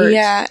report.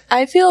 Yeah,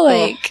 I feel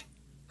like,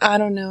 I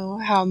don't know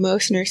how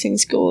most nursing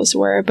schools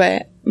were,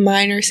 but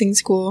my nursing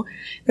school,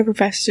 the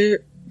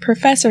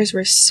professors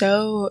were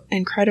so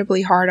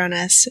incredibly hard on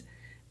us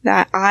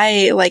that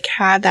I like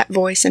had that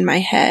voice in my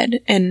head.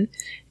 And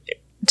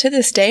to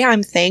this day,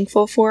 I'm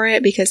thankful for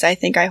it because I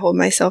think I hold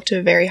myself to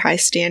a very high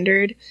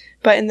standard.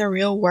 But in the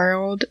real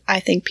world, I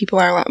think people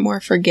are a lot more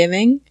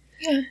forgiving.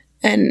 Yeah.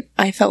 And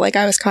I felt like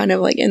I was kind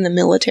of like in the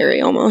military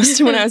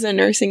almost when I was in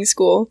nursing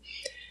school.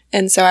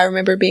 And so I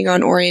remember being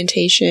on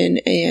orientation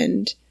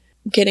and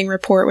getting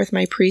rapport with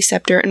my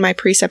preceptor, and my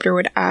preceptor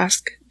would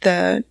ask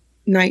the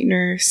night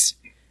nurse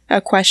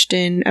a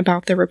question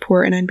about the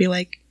report, and I'd be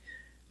like,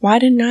 why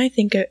didn't I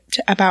think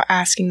about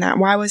asking that?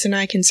 Why wasn't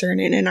I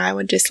concerned? And I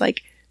would just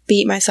like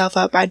beat myself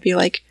up. I'd be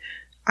like,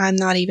 I'm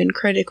not even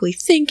critically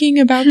thinking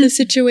about the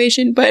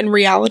situation. But in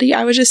reality,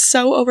 I was just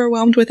so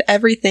overwhelmed with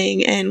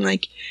everything. And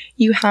like,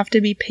 you have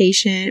to be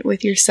patient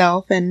with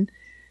yourself, and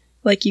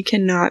like, you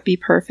cannot be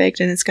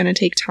perfect, and it's going to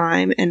take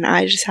time. And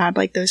I just had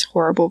like those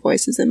horrible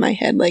voices in my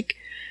head. Like,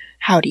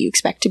 how do you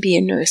expect to be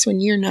a nurse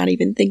when you're not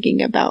even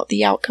thinking about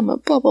the outcome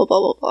of blah, blah, blah,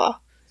 blah, blah.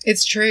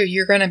 It's true.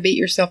 You're going to beat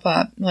yourself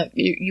up. Like,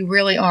 you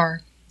really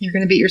are. You're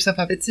going to beat yourself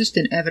up. It's just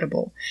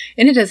inevitable.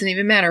 And it doesn't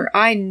even matter.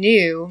 I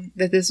knew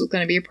that this was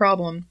going to be a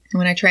problem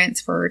when I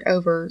transferred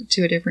over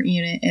to a different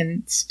unit,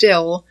 and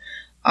still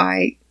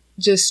I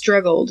just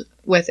struggled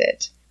with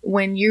it.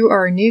 When you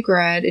are a new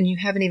grad and you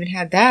haven't even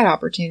had that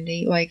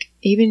opportunity, like,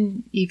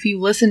 even if you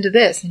listen to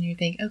this and you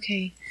think,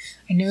 okay,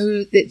 I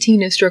know that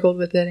Tina struggled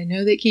with it. I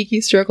know that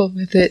Kiki struggled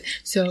with it.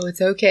 So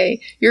it's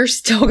okay. You're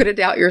still going to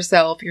doubt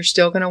yourself. You're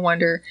still going to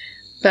wonder.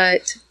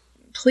 But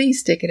please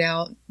stick it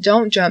out.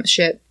 Don't jump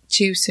ship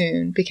too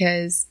soon,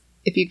 because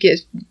if you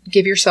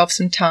give yourself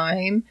some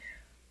time,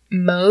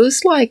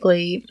 most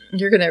likely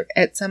you're going to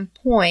at some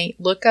point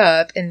look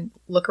up and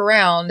look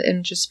around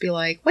and just be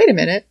like, wait a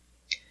minute.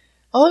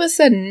 All of a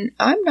sudden,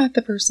 I'm not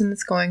the person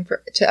that's going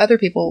to other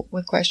people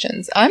with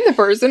questions. I'm the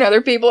person other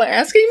people are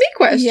asking me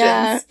questions.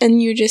 Yeah,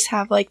 and you just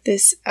have like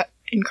this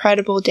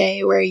incredible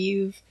day where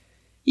you've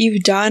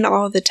done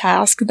all the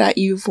tasks that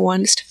you've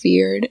once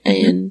feared,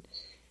 and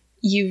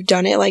you've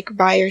done it like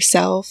by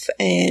yourself,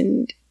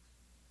 and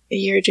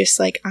you're just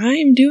like,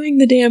 I'm doing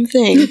the damn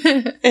thing.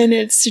 And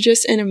it's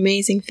just an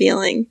amazing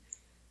feeling.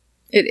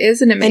 It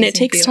is an amazing feeling. And it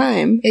takes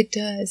time. It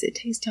does. It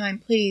takes time.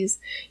 Please,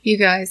 you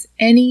guys,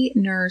 any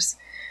nurse.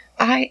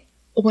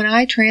 When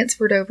I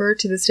transferred over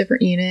to this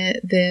different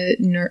unit,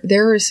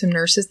 there are some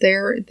nurses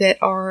there that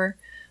are,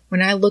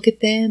 when I look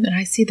at them and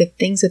I see the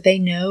things that they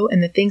know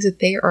and the things that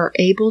they are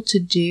able to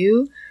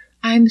do,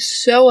 I'm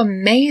so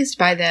amazed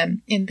by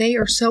them. And they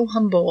are so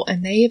humble.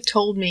 And they have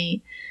told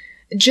me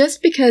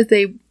just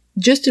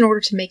in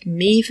order to make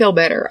me feel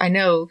better. I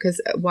know,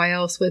 because why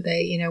else would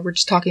they? You know, we're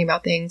just talking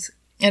about things.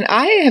 And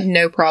I have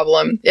no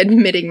problem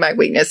admitting my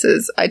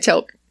weaknesses.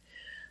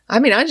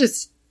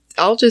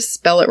 I'll just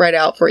spell it right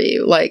out for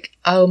you. Like,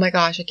 oh my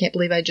gosh, I can't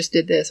believe I just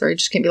did this. Or I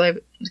just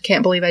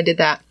can't believe I did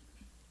that.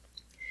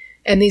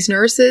 And these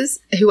nurses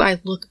who I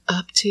look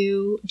up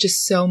to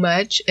just so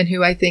much, and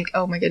who I think,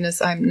 oh my goodness,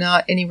 I'm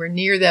not anywhere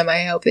near them.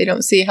 I hope they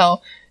don't see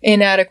how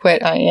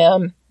inadequate I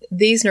am.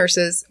 These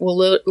nurses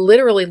will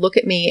literally look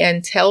at me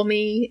and tell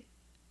me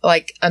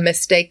like a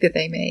mistake that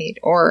they made,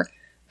 or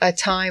a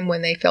time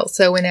when they felt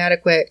so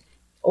inadequate,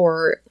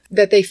 or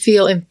that they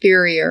feel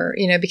inferior,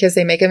 you know, because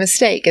they make a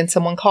mistake and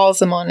someone calls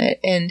them on it.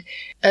 And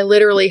I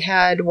literally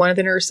had one of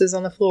the nurses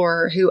on the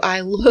floor who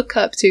I look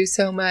up to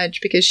so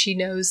much, because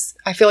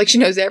I feel like she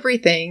knows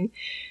everything.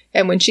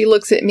 And when she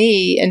looks at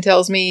me and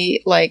tells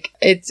me like,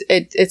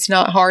 it's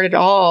not hard at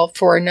all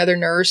for another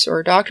nurse or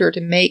a doctor to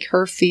make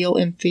her feel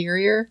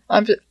inferior.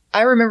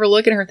 I remember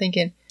looking at her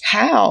thinking,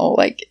 how?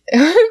 Like,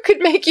 who could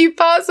make you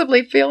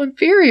possibly feel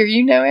inferior?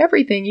 You know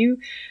everything. You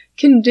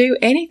can do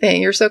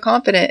anything. You're so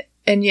confident.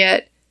 And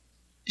yet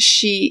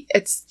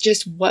it's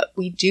just what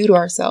we do to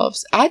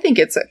ourselves. I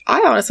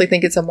honestly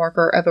think it's a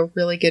marker of a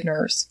really good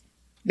nurse,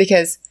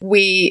 because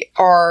we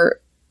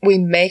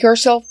make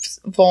ourselves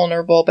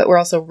vulnerable, but we're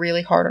also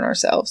really hard on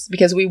ourselves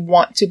because we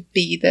want to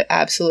be the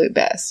absolute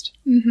best.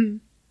 Mm-hmm.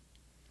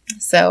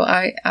 So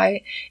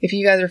if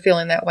you guys are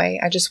feeling that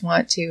way, I just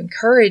want to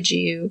encourage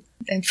you.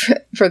 And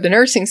for the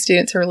nursing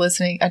students who are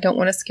listening, I don't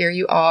want to scare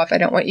you off. I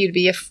don't want you to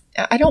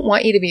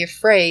be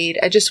afraid.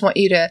 I just want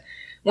you to,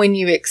 when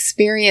you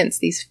experience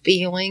these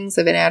feelings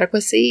of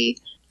inadequacy,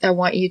 I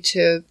want you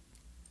to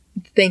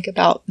think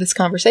about this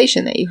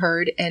conversation that you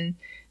heard and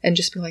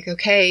just be like,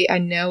 okay, I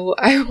know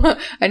I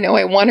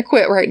want to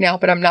quit right now,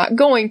 but I'm not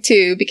going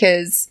to,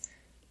 because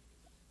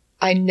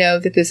I know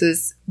that this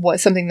is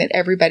something that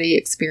everybody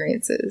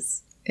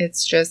experiences.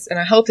 It's just, and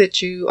I hope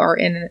that you are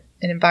in an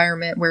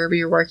environment wherever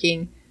you're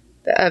working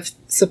of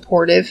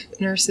supportive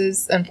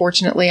nurses.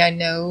 Unfortunately, I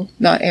know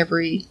not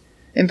every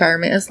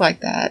environment is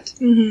like that.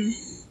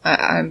 Mm-hmm.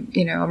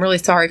 I'm really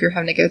sorry if you're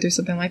having to go through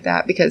something like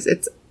that, because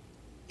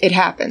it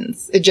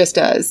happens. It just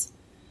does,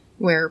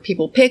 where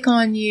people pick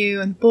on you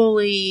and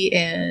bully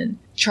and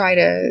try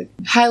to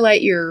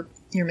highlight your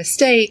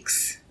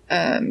mistakes,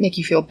 make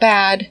you feel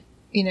bad,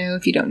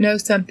 if you don't know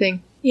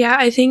something. Yeah,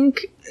 I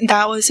think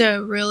that was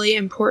a really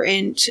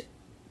important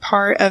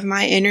part of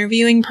my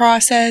interviewing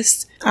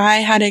process.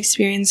 I had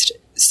experienced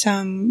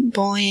some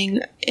bullying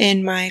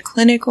in my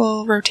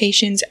clinical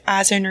rotations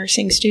as a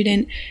nursing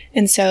student.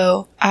 And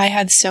so I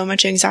had so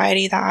much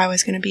anxiety that I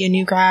was going to be a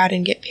new grad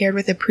and get paired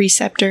with a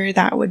preceptor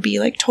that would be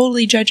like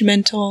totally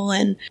judgmental.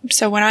 And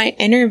so when I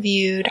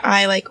interviewed,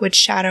 I would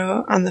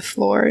shadow on the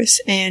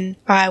floors, and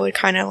I would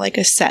kind of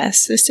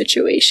assess the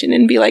situation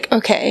and be like,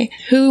 okay,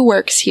 who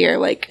works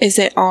here? Is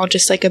it all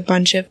just a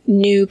bunch of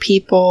new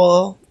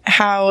people?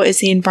 How is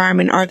the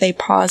environment? Are they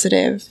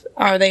positive?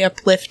 Are they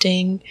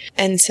uplifting?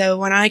 And so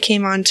when I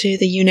came onto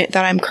the unit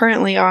that I'm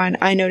currently on,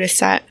 I noticed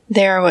that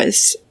there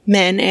was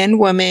men and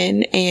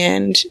women,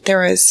 and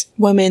there was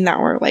women that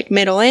were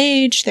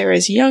middle-aged, there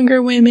was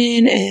younger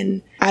women,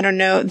 and I don't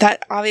know,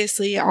 that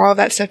obviously all of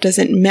that stuff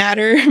doesn't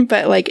matter,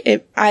 but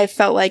I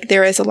felt like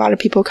there was a lot of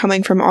people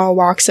coming from all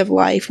walks of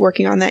life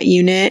working on that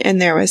unit,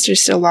 and there was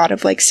just a lot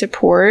of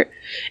support.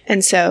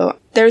 And so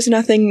there's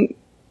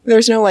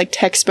no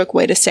textbook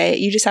way to say it.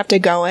 You just have to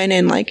go in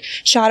and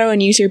shadow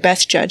and use your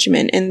best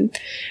judgment. And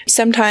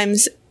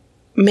sometimes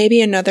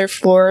maybe another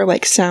floor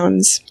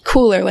sounds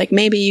cooler.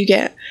 Maybe you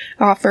get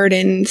offered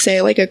in say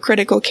a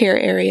critical care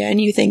area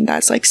and you think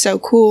that's so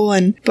cool.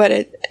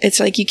 But it's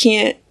you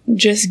can't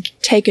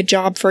just take a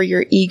job for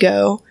your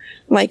ego.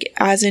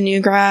 As a new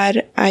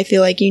grad, I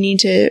feel you need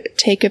to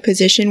take a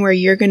position where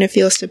you're going to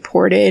feel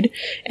supported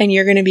and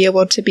you're going to be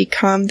able to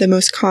become the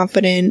most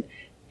confident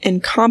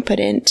and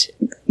competent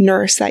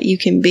nurse that you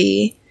can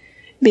be,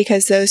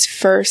 because those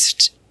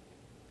first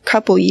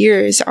couple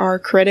years are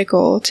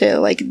critical to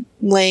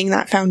laying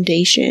that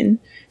foundation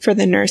for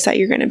the nurse that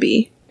you're going to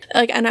be.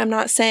 And I'm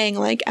not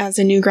saying as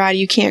a new grad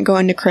you can't go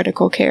into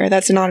critical care.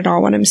 That's not at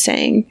all what I'm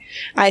saying.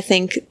 I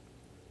think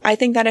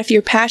that if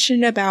you're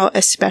passionate about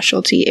a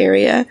specialty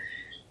area,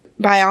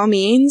 by all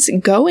means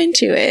go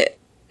into it.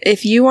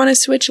 If you want to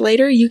switch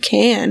later, you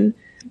can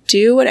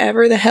do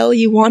whatever the hell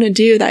you want to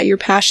do that you're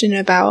passionate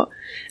about.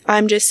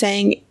 I'm just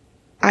saying,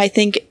 I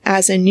think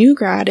as a new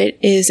grad, it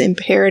is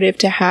imperative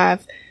to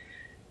have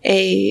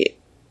a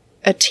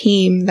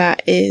team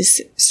that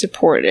is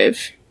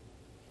supportive.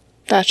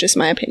 That's just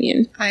my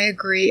opinion. I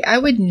agree. I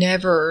would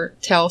never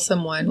tell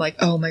someone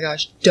oh my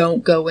gosh,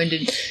 don't go into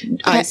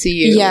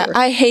ICU. Yeah,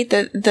 I hate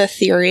the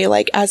theory.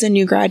 As a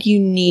new grad, you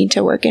need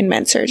to work in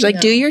med-surg.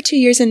 Do your 2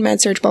 years in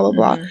med-surg, blah, blah,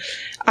 blah. Mm-hmm.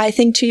 I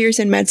think 2 years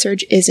in med-surg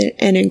is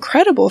an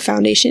incredible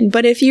foundation.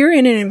 But if you're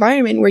in an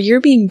environment where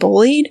you're being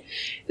bullied,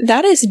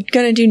 that is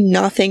going to do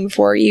nothing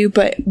for you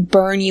but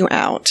burn you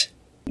out.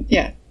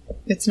 Yeah,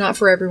 it's not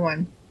for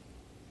everyone.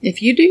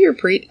 If you do your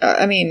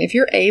if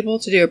you're able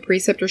to do a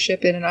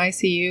preceptorship in an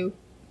ICU,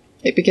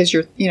 because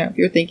if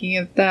you're thinking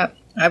of that,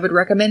 I would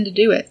recommend to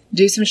do it.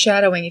 Do some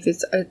shadowing if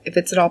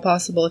it's at all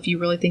possible. If you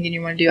really thinking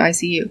you want to do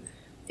ICU,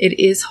 it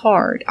is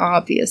hard.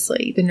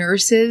 Obviously, the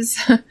nurses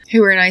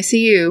who are in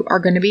ICU are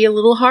going to be a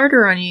little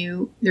harder on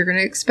you. They're going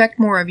to expect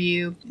more of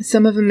you.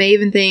 Some of them may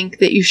even think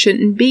that you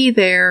shouldn't be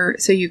there,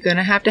 so you're going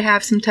to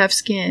have some tough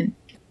skin.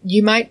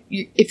 You might,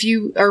 if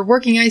you are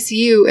working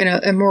ICU in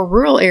a more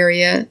rural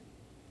area,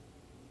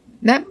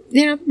 that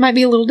might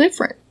be a little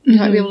different. You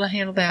might be able to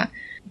handle that.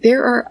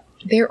 There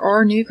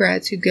are new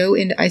grads who go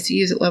into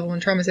ICUs at level 1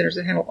 trauma centers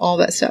and handle all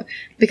that stuff.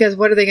 Because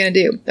what are they going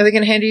to do? Are they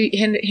going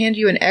to hand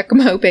you an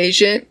ECMO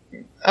patient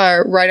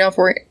right off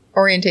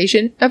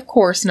orientation? Of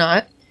course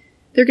not.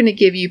 They're going to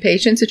give you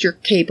patients that you're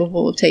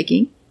capable of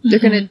taking. They're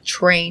going to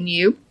train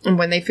you. And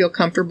when they feel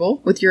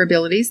comfortable with your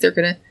abilities, they're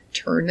going to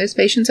turn those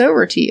patients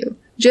over to you.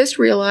 Just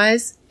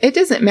realize it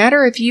doesn't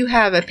matter if you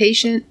have a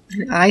patient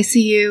in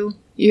ICU,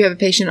 you have a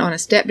patient on a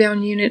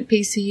step-down unit,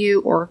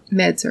 PCU, or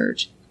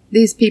med-surg.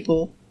 These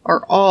people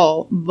are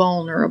all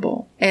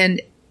vulnerable.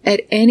 And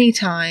at any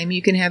time,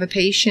 you can have a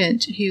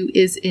patient who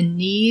is in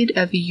need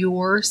of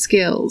your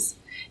skills,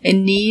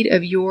 in need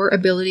of your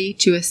ability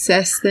to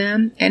assess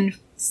them and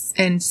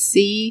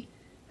see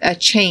a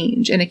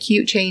change, an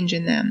acute change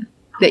in them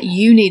that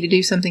you need to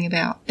do something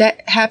about.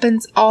 That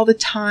happens all the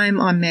time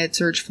on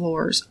med-surg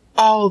floors.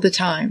 All the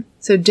time.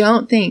 So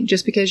don't think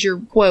just because you're,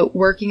 quote,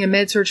 working a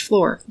med-surg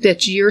floor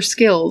that your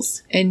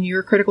skills and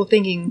your critical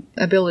thinking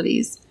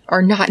abilities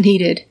are not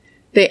needed.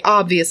 They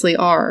obviously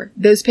are.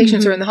 Those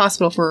patients are in the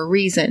hospital for a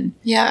reason.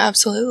 Yeah,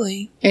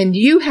 absolutely. And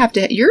you have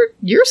to,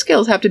 your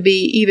skills have to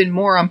be even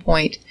more on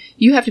point.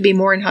 You have to be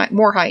more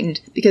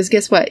heightened, because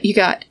guess what? You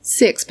got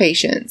 6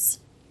 patients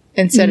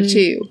instead of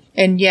 2.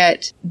 And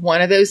yet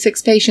one of those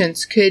 6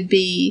 patients could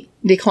be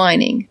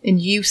declining,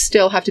 and you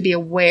still have to be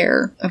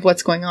aware of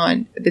what's going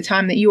on. At the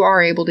time that you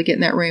are able to get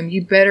in that room,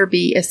 you better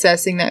be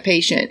assessing that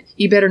patient.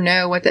 You better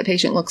know what that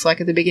patient looks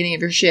like at the beginning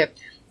of your shift,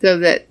 so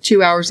that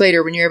 2 hours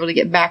later, when you're able to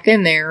get back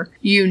in there,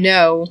 you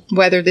know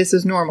whether this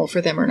is normal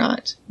for them or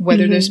not,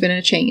 whether there's been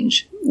a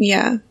change.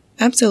 Yeah,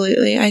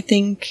 absolutely. I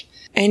think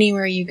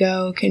anywhere you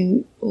go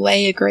can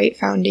lay a great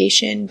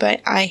foundation,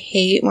 but I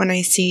hate when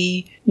I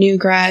see new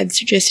grads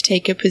just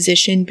take a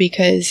position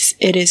because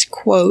it is,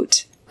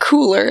 quote,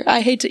 cooler.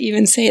 I hate to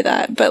even say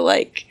that, but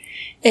like,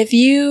 if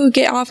you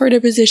get offered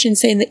a position,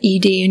 say in the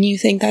ED, and you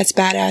think that's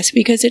badass,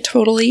 because it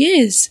totally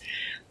is.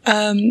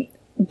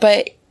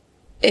 But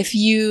if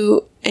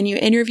you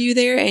interview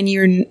there and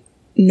you're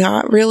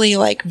not really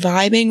like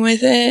vibing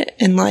with it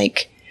and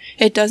like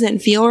it doesn't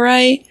feel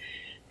right,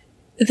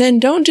 then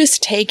don't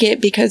just take it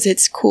because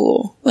it's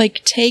cool.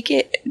 Like, take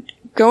it,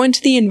 go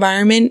into the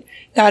environment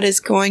that is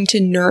going to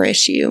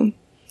nourish you.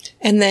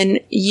 And then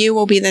you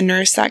will be the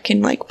nurse that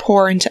can like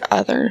pour into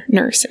other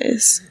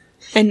nurses.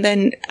 And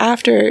then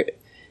after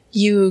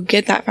you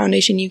get that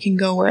foundation, you can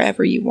go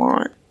wherever you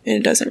want. And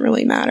it doesn't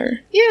really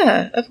matter.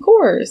 Yeah, of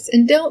course.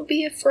 And don't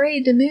be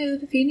afraid to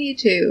move if you need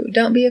to.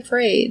 Don't be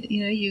afraid.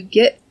 You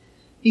get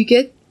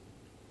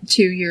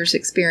 2 years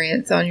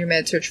experience on your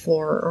med-surg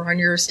floor or on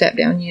your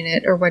step-down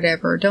unit or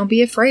whatever. Don't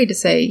be afraid to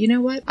say, you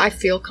know what? I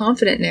feel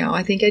confident now.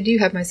 I think I do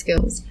have my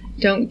skills.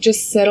 Don't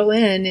just settle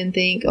in and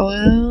think, oh,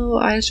 well,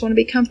 I just want to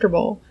be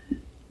comfortable.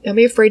 Don't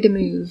be afraid to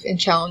move and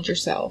challenge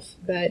yourself.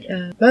 But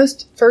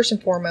first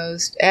and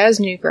foremost, as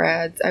new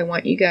grads, I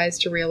want you guys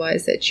to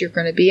realize that you're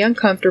going to be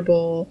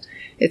uncomfortable.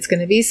 It's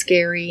going to be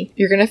scary.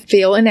 You're going to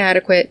feel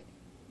inadequate.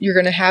 You're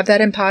going to have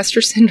that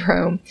imposter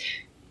syndrome.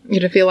 You're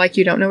going to feel like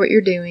you don't know what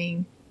you're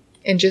doing.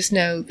 And just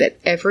know that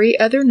every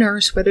other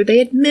nurse, whether they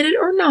admit it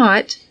or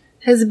not,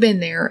 has been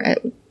there at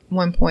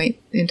one point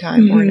in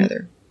time or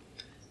another.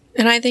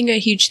 And I think a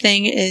huge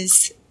thing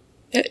is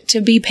to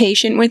be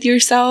patient with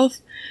yourself.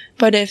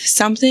 But if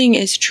something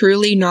is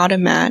truly not a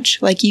match,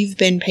 like you've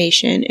been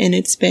patient and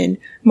it's been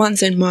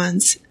months and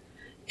months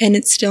and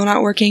it's still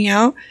not working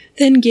out,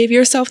 then give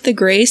yourself the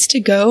grace to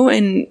go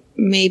and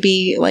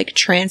maybe like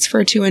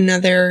transfer to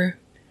another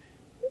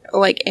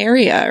like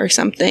area or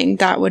something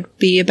that would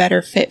be a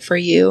better fit for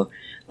you.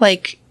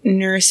 Like,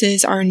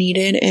 nurses are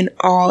needed in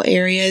all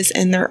areas,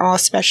 and they're all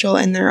special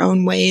in their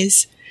own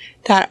ways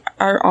that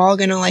are all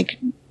gonna like,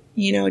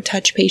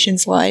 touch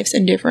patients' lives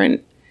in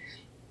different,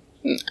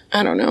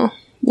 I don't know,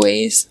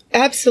 ways.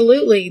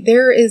 Absolutely.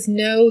 There is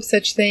no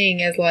such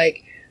thing as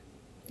like,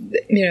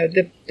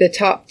 the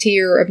top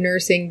tier of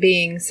nursing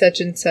being such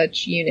and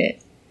such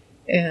unit.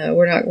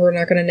 We're not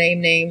going to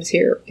name names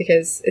here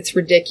because it's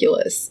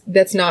ridiculous.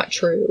 That's not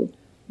true.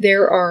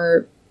 There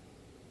are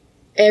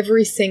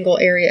every single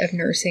area of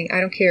nursing. I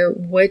don't care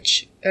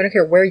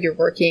where you're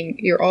working.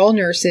 You're all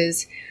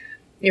nurses.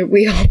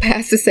 We all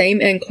pass the same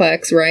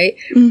NCLEX, right?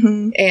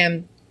 Mm-hmm.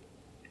 And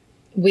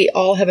we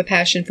all have a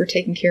passion for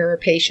taking care of our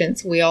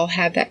patients. We all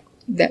have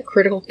that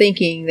critical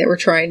thinking that we're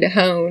trying to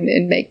hone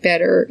and make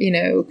better,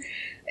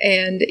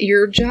 and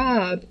your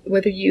job,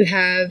 whether you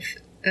have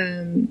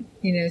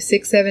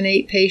 6, 7,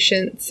 8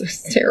 patients.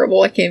 It's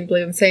terrible. I can't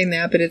believe I'm saying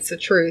that, but it's the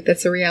truth.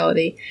 That's the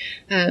reality.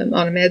 On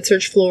a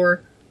med-surg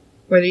floor,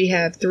 whether you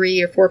have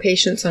 3 or 4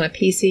 patients on a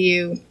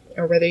PCU,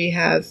 or whether you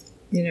have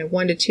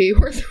 1 to 2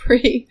 or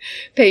 3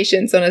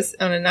 patients on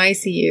an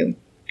ICU,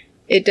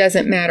 it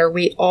doesn't matter.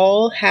 We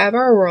all have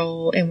our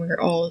role, and we're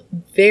all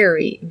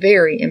very,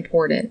 very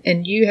important.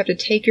 And you have to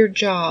take your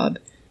job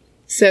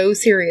so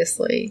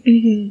seriously.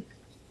 Mm-hmm.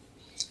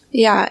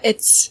 Yeah,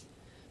 it's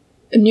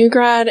new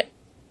grad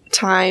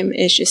time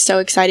is just so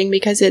exciting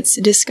because it's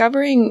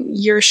discovering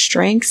your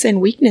strengths and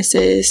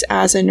weaknesses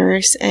as a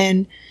nurse.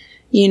 And,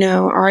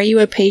 are you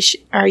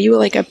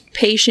like a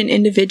patient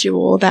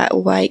individual that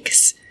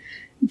likes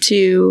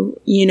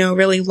to,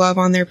 really love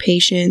on their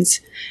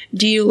patients?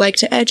 Do you like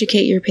to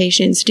educate your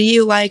patients? Do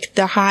you like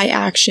the high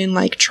action,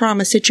 like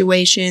trauma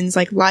situations,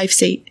 like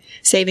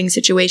life-saving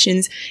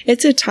situations?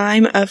 It's a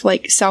time of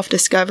like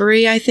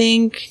self-discovery, I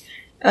think,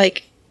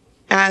 like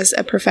as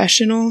a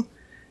professional,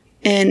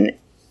 and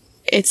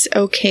it's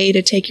okay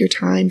to take your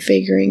time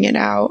figuring it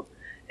out,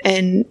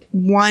 and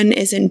one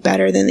isn't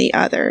better than the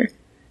other.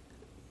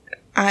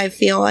 I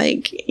feel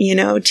like,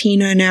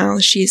 Tina now,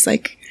 she's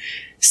like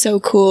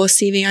so cool,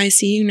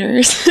 CVICU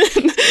nurse.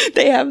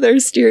 They have their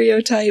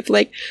stereotype,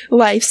 like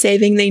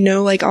life-saving. They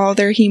know like all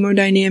their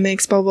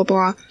hemodynamics, blah, blah,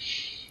 blah.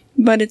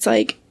 But it's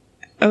like,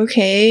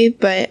 okay,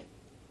 but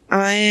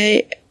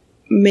I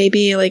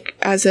maybe like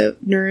as a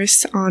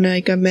nurse on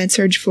like a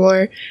med-surg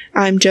floor,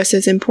 I'm just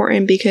as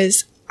important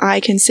because I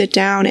can sit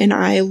down and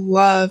I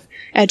love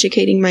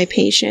educating my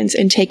patients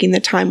and taking the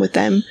time with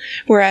them.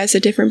 Whereas a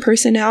different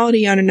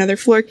personality on another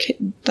floor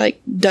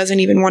like doesn't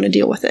even want to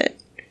deal with it.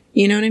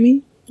 You know what I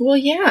mean? Well,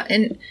 yeah.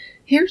 And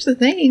here's the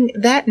thing,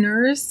 that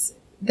nurse,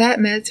 that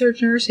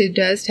med-surg nurse who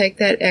does take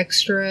that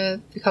extra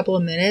couple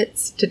of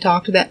minutes to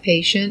talk to that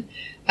patient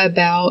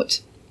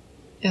about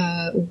being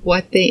a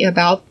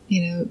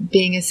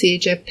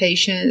CHF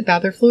patient,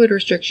 about their fluid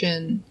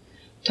restriction,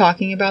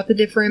 talking about the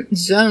different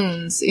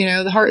zones,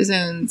 the heart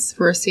zones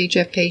for a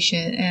CHF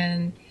patient,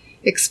 and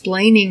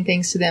explaining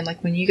things to them.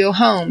 Like, when you go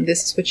home,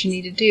 this is what you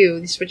need to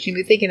do. This is what you need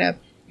to be thinking of.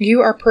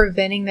 You are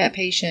preventing that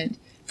patient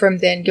from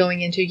then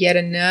going into yet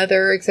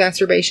another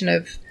exacerbation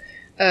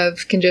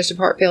of congestive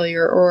heart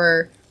failure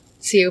or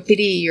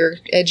COPD. You're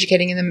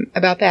educating them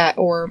about that.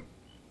 Or,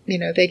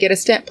 they get a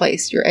stent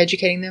placed. You're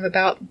educating them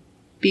about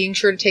being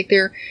sure to take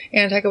their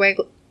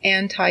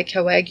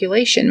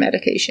anticoagulation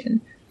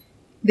medication.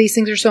 These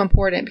things are so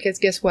important because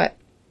guess what?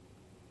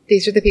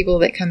 These are the people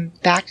that come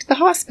back to the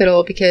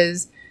hospital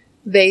because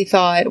they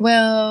thought,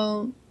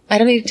 well, I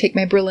don't need to take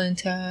my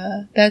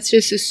Brilinta. That's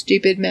just a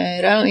stupid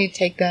med. I don't need to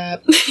take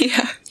that.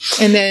 Yeah.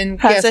 And then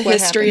has a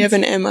history of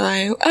an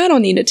MI. I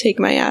don't need to take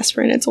my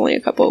aspirin. It's only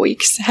a couple of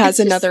weeks. Has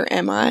another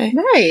MI.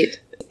 Right.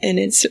 And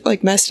it's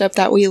like messed up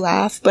that we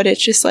laugh, but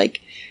it's just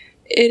like,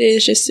 it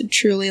is just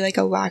truly like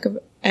a lack of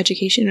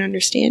education and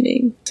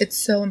understanding. It's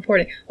so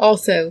important.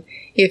 Also,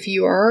 if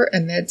you are a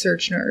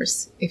med-surg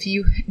nurse, if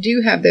you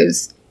do have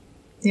those,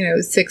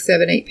 6,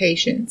 7, 8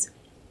 patients,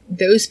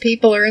 those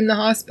people are in the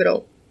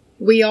hospital.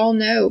 We all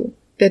know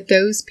that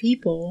those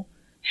people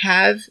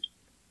have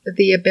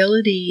the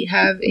ability,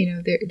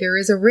 there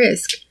is a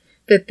risk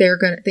that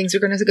things are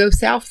going to go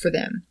south for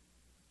them.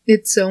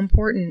 It's so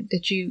important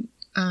that you,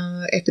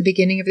 at the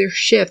beginning of their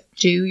shift,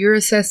 do your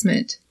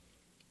assessment.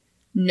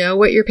 Know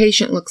what your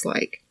patient looks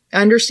like.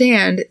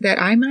 Understand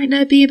that I might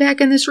not be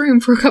back in this room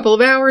for a couple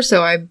of hours,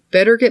 so I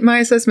better get my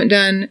assessment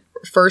done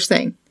first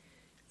thing.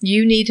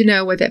 You need to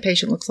know what that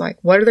patient looks like.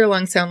 What do their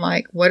lungs sound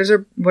like? What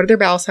do their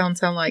bowel sounds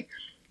sound like?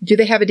 Do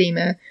they have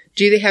edema?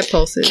 Do they have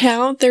pulses?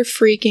 Count their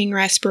freaking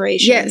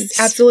respirations. Yes,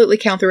 absolutely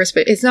count their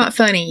respiration. It's not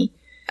funny.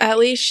 At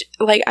least,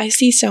 like, I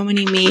see so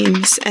many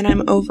memes and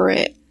I'm over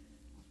it.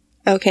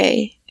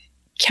 Okay,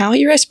 count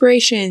your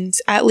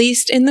respirations, at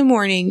least in the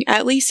morning,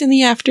 at least in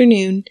the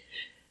afternoon.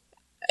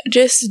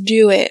 Just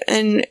do it.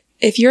 And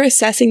if you're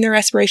assessing their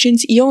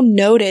respirations, you'll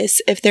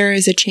notice if there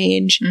is a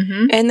change.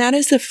 Mm-hmm. And that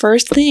is the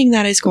first thing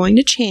that is going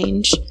to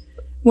change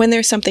when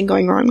there's something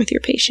going wrong with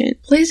your patient.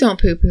 Please don't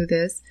poo-poo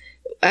this.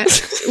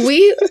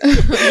 Please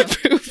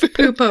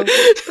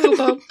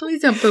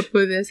don't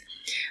poo-poo this.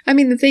 I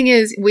mean, the thing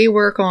is, we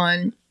work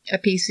on a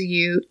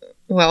PCU.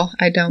 Well,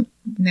 I don't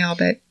now,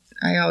 but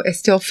I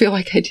still feel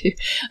like I do.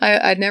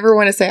 I never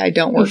want to say I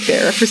don't work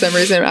there for some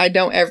reason. I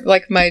don't ever,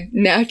 like, my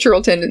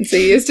natural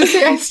tendency is to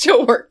say I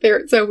still work there.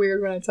 It's so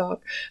weird when I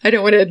talk. I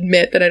don't want to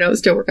admit that I don't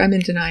still work. I'm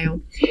in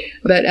denial.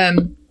 But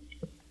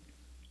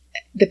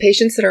the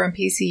patients that are on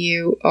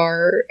PCU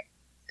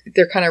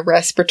they're kind of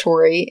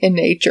respiratory in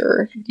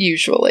nature,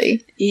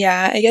 usually.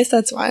 Yeah, I guess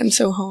that's why I'm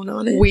so honed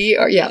on it.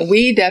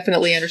 We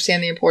definitely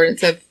understand the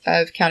importance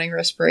of counting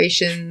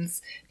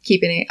respirations,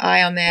 keeping an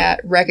eye on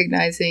that,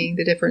 recognizing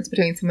the difference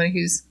between someone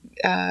who's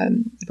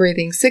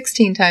breathing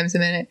 16 times a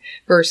minute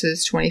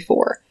versus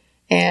 24.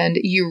 And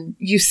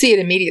you see it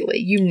immediately.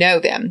 You know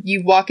them.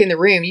 You walk in the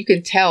room, you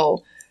can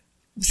tell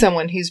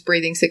someone who's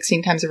breathing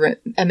 16 times a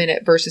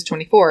minute versus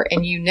 24,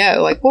 and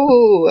like,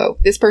 whoa,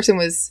 this person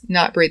was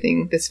not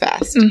breathing this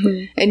fast.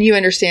 Mm-hmm. And you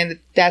understand that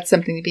that's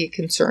something to be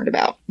concerned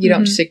about. You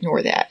don't just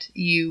ignore that.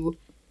 You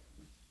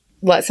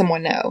let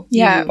someone know.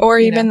 Yeah, or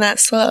even that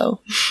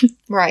slow.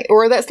 Right,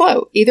 or that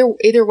slow.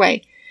 Either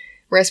way.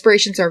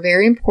 Respirations are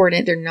very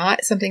important. They're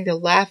not something to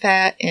laugh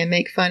at and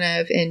make fun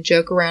of and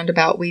joke around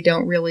about. We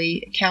don't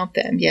really count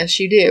them. Yes,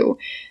 you do.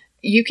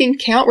 You can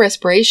count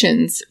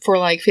respirations for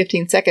like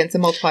 15 seconds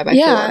and multiply by 4.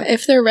 Yeah,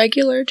 if they're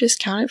regular, just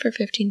count it for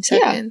 15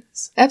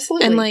 seconds. Yeah,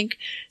 absolutely. And like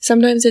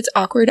sometimes it's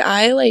awkward.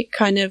 I like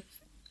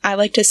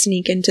to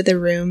sneak into the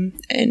room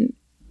and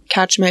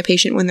catch my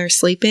patient when they're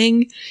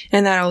sleeping,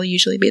 and that'll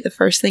usually be the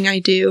first thing I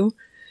do.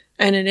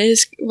 And it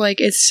is like,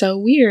 it's so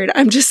weird.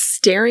 I'm just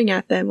staring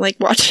at them, like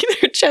watching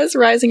their chest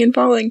rising and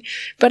falling.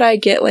 But I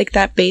get like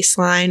that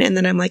baseline, and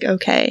then I'm like,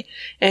 okay.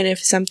 And if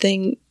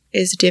something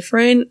is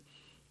different,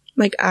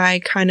 like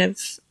I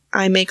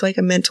make like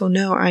a mental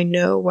note. I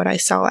know what I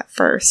saw at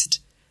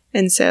first.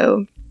 And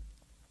so,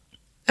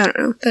 I don't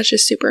know. That's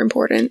just super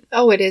important.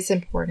 Oh, it is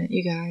important,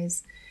 you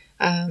guys.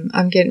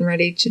 I'm getting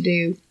ready to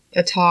do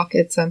a talk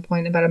at some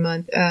point, about a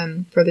month,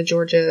 for the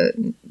Georgia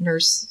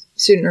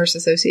Student Nurse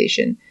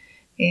Association.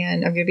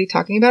 And I'm going to be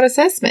talking about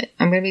assessment.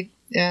 I'm going to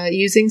be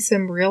using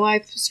some real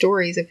life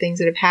stories of things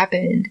that have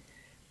happened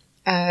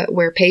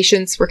where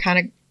patients were kind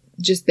of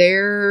just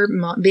there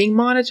being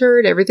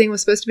monitored. Everything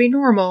was supposed to be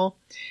normal.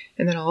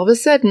 And then all of a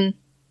sudden,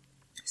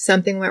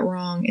 something went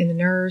wrong, and the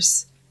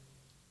nurse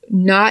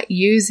not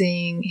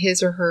using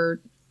his or her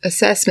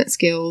assessment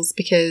skills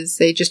because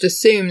they just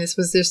assumed this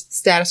was just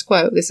status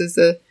quo. This is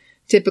the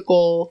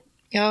typical,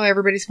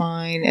 everybody's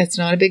fine. It's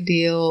not a big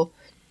deal.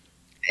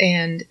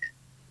 And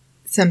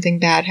something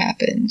bad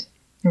happened.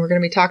 And we're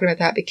going to be talking about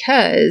that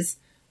because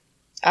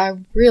I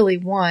really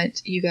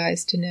want you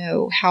guys to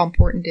know how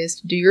important it is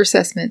to do your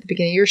assessment at the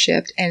beginning of your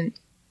shift and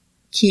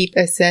keep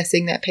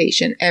assessing that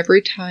patient.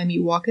 Every time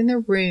you walk in the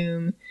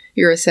room,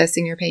 you're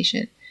assessing your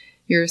patient.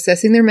 You're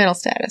assessing their mental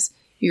status.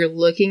 You're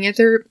looking at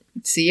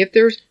see if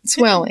they're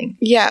swelling.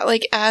 Yeah,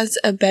 like as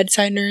a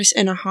bedside nurse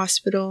in a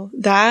hospital,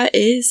 that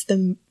is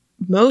the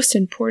most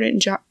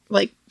important job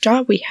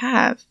we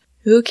have.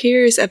 Who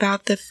cares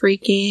about the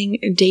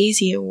freaking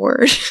Daisy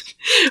Award?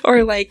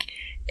 Or like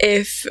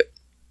if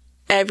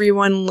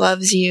everyone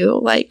loves you,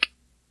 like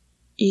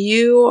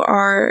you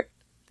are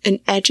an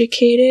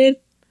educated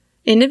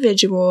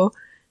individual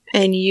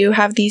and you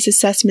have these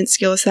assessment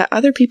skills that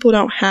other people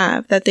don't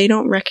have, that they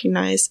don't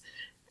recognize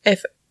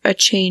if a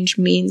change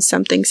means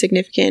something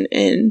significant,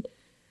 and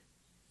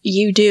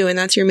you do, and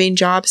that's your main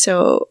job.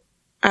 So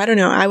I don't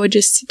know, I would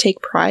just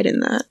take pride in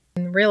that.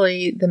 And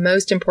really the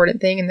most important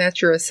thing, and that's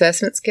your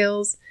assessment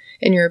skills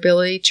and your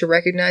ability to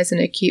recognize an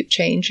acute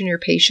change in your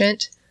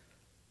patient.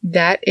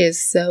 That is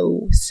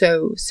so,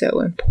 so, so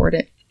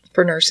important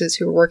for nurses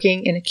who are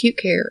working in acute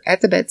care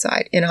at the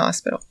bedside in a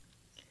hospital.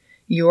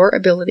 Your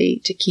ability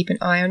to keep an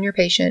eye on your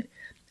patient,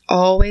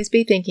 always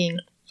be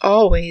thinking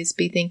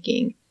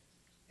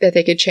that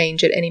they could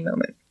change at any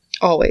moment.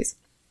 Always.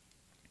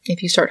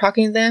 If you start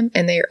talking to them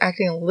and they are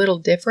acting a little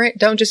different,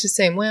 don't just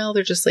assume, well,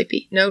 they're just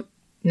sleepy. Nope.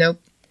 That's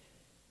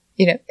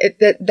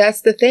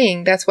the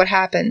thing. That's what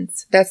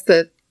happens. That's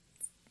the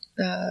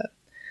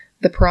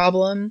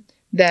problem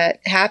that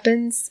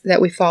happens,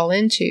 that we fall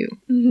into.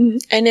 Mm-hmm.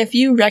 And if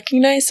you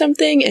recognize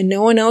something and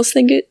no one else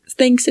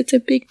thinks it's a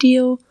big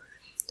deal,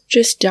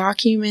 just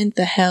document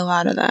the hell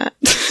out of that.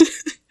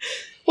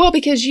 Well,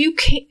 because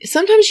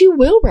sometimes you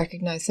will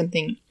recognize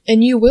something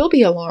and you will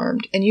be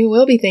alarmed and you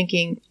will be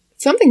thinking,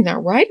 something's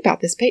not right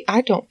about this patient.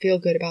 I don't feel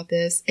good about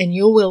this. And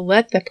you will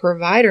let the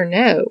provider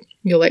know.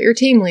 You'll let your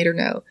team leader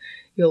know.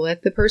 You'll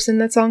let the person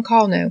that's on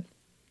call know.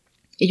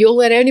 You'll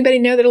let anybody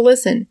know that'll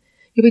listen.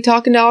 You'll be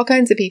talking to all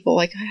kinds of people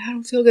like, I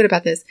don't feel good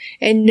about this.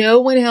 And no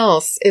one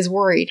else is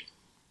worried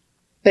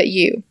but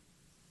you.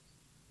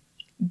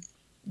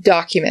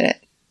 Document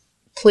it.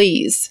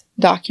 Please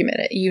document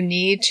it. You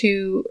need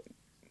to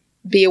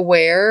be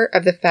aware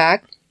of the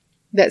fact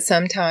that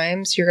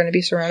sometimes you're going to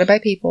be surrounded by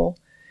people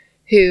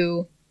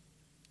who,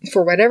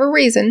 for whatever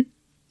reason,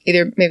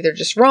 either maybe they're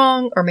just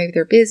wrong, or maybe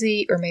they're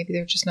busy, or maybe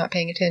they're just not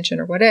paying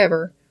attention, or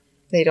whatever.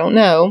 They don't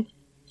know.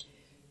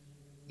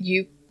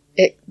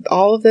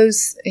 All of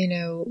those,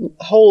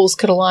 holes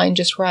could align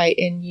just right,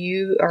 and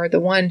you are the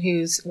one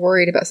who's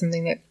worried about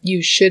something that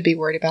you should be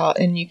worried about,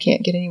 and you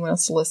can't get anyone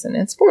else to listen.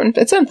 It's important.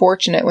 It's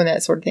unfortunate when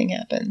that sort of thing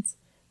happens,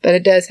 but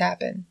it does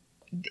happen.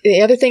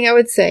 The other thing I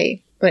would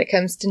say when it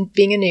comes to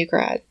being a new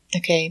grad,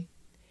 okay,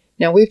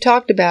 now we've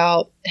talked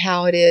about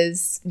how it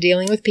is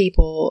dealing with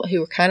people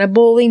who are kind of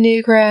bully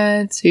new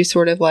grads, who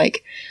sort of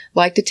like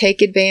to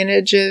take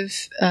advantage of,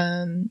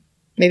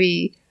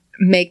 maybe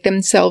make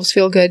themselves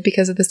feel good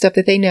because of the stuff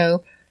that they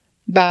know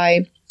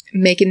by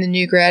making the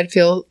new grad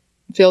feel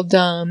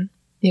dumb,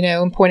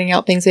 and pointing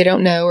out things they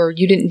don't know, or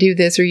you didn't do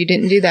this or you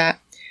didn't do that.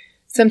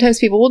 Sometimes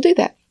people will do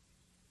that.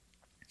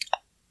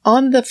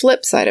 On the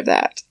flip side of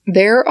that,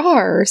 there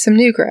are some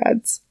new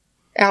grads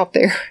out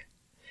there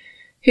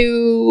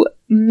who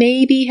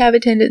maybe have a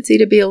tendency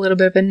to be a little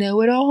bit of a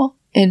know-it-all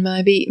and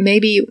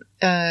maybe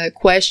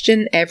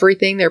question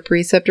everything their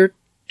preceptor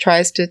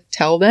tries to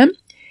tell them.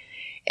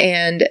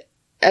 And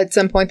at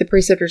some point, the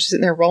preceptor's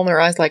sitting there rolling their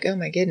eyes like, oh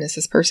my goodness,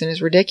 this person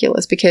is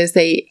ridiculous, because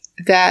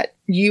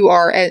you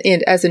are,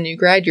 and as a new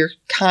grad, you're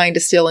kind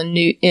of still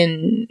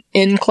in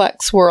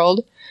NCLEX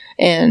world,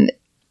 and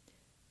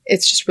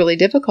it's just really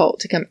difficult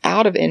to come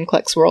out of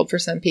NCLEX world for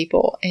some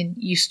people. And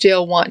you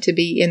still want to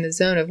be in the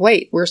zone of,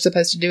 wait, we're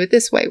supposed to do it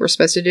this way. We're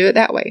supposed to do it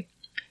that way.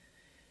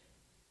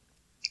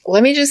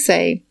 Let me just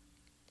say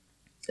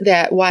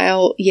that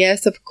while,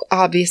 yes,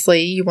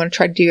 obviously you want to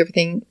try to do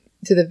everything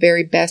to the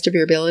very best of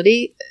your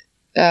ability,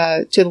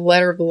 to the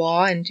letter of the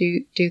law, and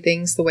do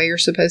things the way you're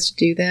supposed to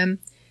do them,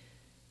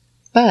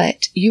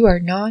 but you are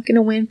not going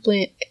to win.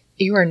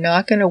 You are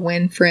not going to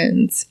win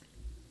friends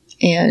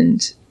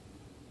and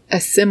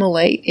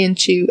assimilate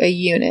into a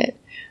unit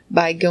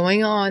by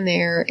going on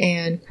there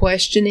and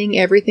questioning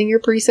everything your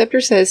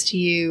preceptor says to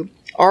you,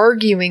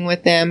 arguing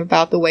with them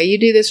about the way you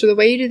do this or the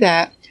way you do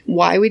that,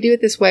 why we do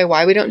it this way,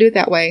 why we don't do it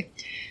that way,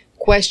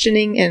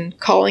 questioning and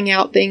calling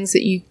out things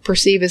that you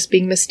perceive as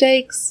being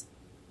mistakes.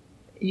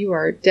 You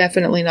are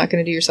definitely not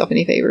going to do yourself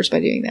any favors by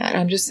doing that.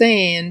 I'm just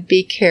saying,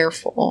 be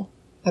careful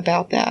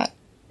about that.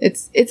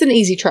 It's an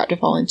easy trap to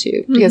fall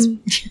into because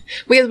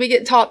we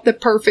get taught the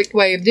perfect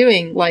way of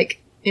doing,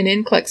 like in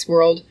NCLEX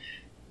world,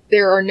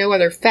 there are no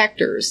other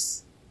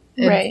factors.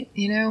 And, right.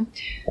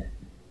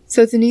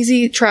 So it's an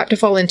easy trap to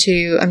fall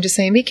into. I'm just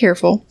saying, be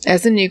careful.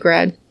 As a new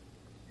grad,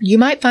 you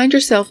might find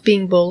yourself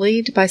being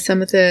bullied by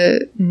some of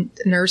the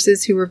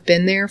nurses who have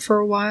been there for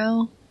a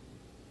while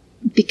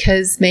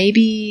because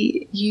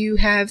maybe you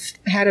have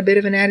had a bit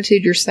of an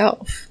attitude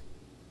yourself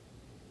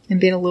and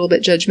been a little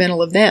bit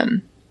judgmental of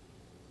them.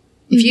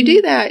 If you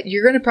do that,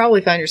 you're going to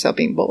probably find yourself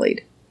being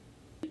bullied.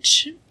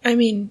 I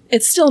mean,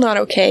 it's still not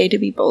okay to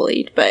be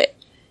bullied, but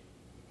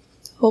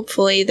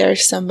hopefully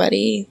there's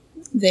somebody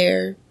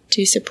there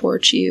to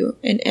support you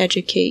and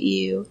educate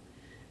you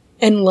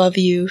and love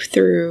you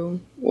through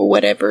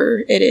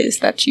whatever it is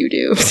that you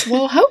do.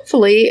 Well,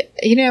 hopefully,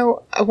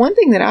 one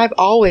thing that I've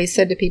always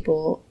said to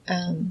people,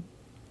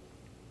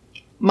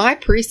 my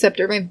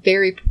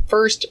very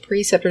first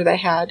preceptor that I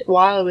had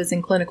while I was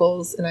in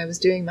clinicals and I was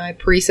doing my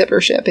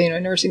preceptorship,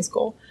 nursing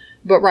school,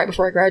 but right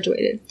before I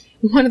graduated,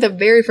 one of the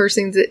very first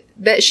things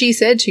that she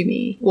said to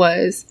me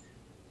was,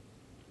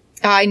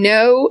 I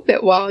know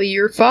that while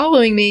you're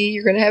following me,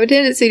 you're going to have a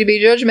tendency to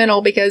be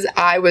judgmental because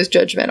I was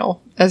judgmental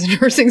as a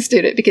nursing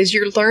student because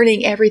you're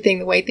learning everything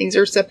the way things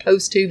are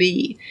supposed to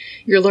be.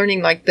 You're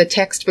learning like the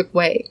textbook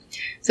way.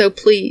 So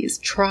please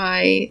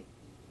try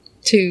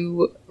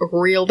to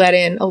reel that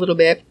in a little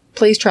bit.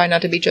 Please try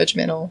not to be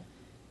judgmental.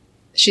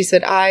 She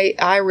said,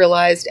 I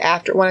realized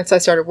once I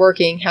started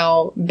working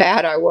how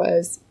bad I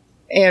was.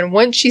 And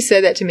once she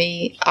said that to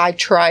me, I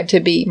tried to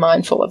be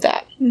mindful of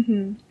that.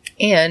 Mm-hmm.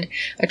 And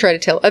I try to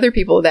tell other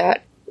people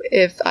that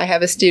if I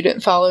have a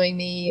student following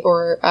me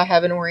or I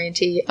have an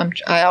orientee,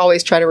 I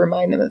always try to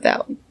remind them of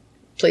that.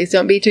 Please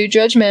don't be too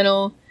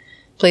judgmental.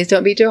 Please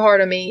don't be too hard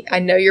on me. I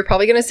know you're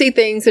probably going to see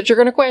things that you're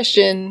going to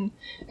question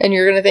and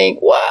you're going to think,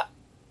 what?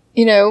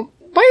 Why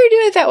are you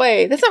doing it that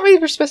way? That's not the way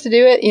you're supposed to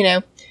do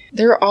it.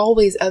 There are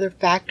always other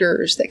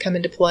factors that come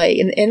into play.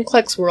 In the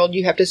NCLEX world,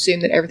 you have to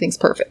assume that everything's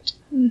perfect.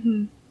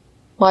 Mm-hmm.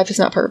 Life is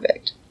not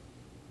perfect.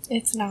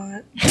 It's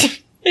not.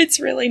 It's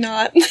really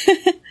not.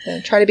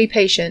 So try to be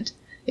patient.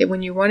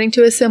 When you're wanting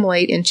to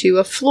assimilate into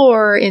a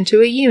floor,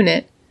 into a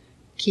unit,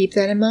 keep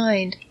that in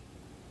mind.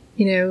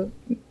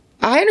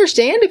 I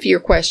understand if you're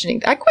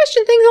questioning. I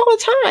question things all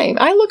the time.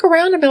 I look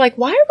around and be like,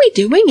 why are we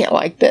doing it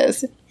like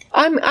this?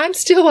 I'm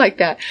still like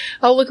that.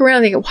 I'll look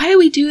around and think, why are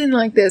we doing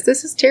like this?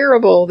 This is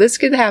terrible. This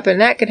could happen.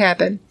 That could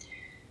happen.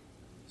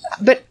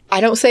 But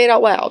I don't say it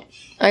out loud.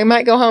 I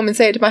might go home and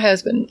say it to my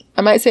husband.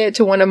 I might say it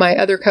to one of my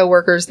other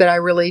coworkers that I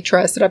really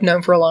trust, that I've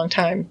known for a long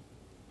time.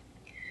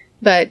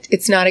 But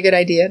it's not a good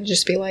idea to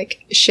just be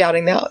like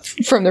shouting that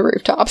from the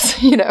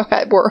rooftops,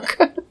 at work.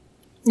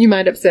 You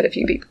might upset a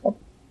few people.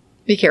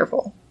 Be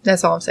careful.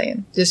 That's all I'm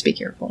saying. Just be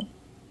careful.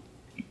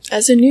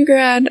 As a new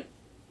grad,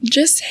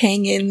 just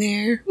hang in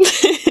there.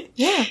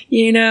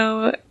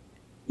 Yeah.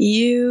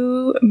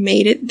 You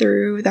made it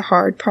through the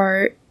hard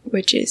part,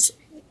 which is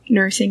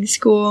nursing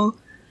school.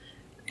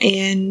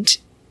 And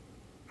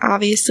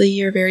obviously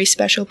you're a very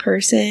special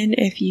person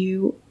if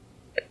you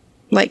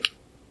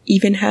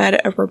even had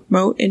a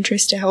remote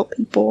interest to help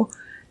people.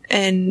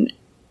 And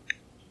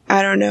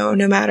I don't know,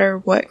 no matter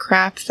what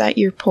crap that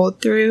you're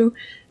pulled through,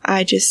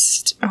 I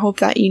just hope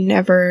that you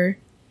never,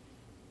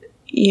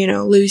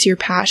 lose your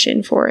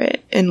passion for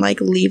it and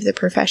leave the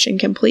profession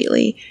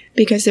completely,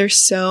 because there's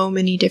so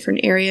many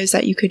different areas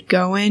that you could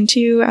go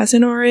into as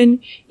an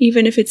RN,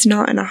 even if it's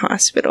not in a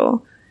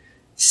hospital.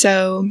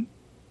 So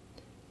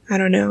I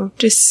don't know,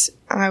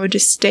 I would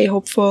just stay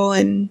hopeful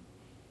and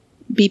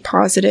be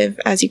positive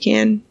as you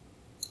can.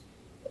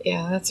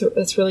 Yeah,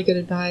 that's really good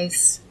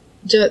advice.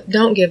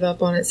 Don't give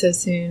up on it so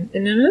soon.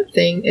 And another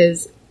thing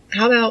is,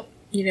 how about,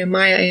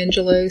 Maya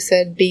Angelou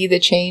said, be the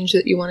change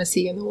that you want to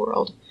see in the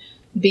world.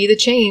 Be the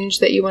change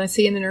that you want to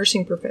see in the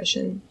nursing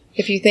profession.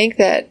 If you think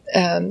that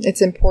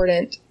it's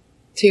important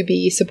to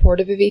be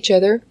supportive of each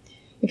other,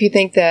 if you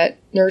think that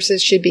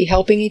nurses should be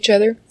helping each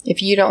other,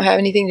 if you don't have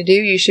anything to do,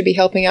 you should be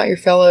helping out your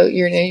fellow,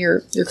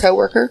 your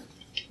coworker,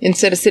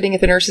 instead of sitting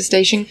at the nurse's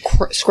station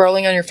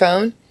scrolling on your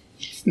phone.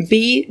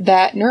 Be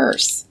that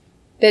nurse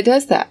that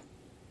does that.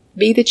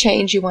 Be the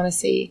change you want to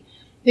see.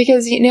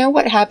 Because you know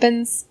what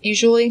happens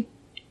usually?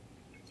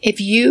 If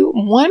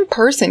one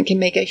person can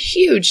make a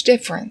huge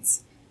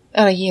difference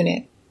on a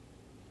unit,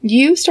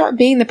 you start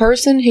being the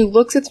person who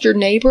looks at your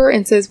neighbor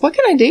and says, what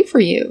can I do for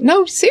you?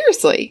 No,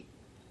 seriously.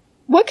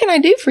 What can I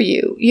do for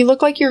you? You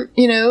look like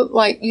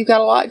you've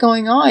got a lot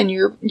going on.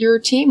 Your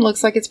team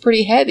looks like it's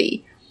pretty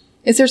heavy.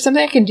 Is there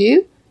something I can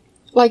do?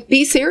 Like,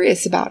 be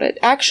serious about it.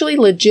 Actually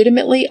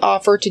legitimately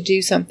offer to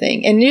do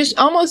something. And just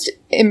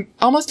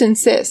almost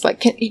insist. Like,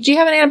 do you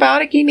have an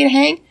antibiotic you need me to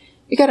hang?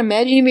 You got a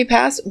med you need me to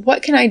pass?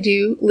 What can I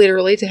do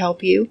literally to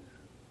help you?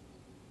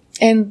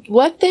 And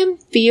let them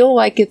feel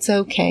like it's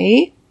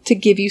okay to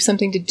give you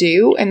something to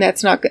do. And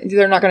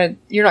you're not going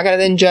to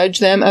then judge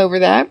them over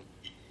that.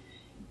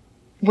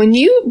 When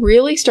you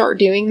really start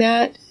doing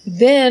that,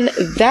 then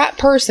that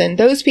person,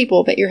 those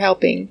people that you're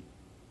helping,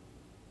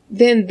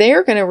 then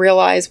they're going to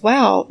realize,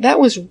 wow, that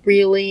was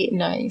really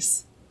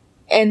nice.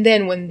 And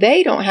then when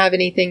they don't have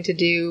anything to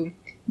do,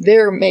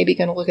 they're maybe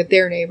going to look at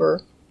their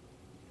neighbor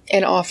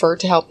and offer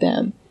to help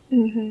them.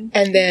 Mm-hmm.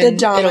 And then the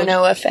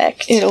domino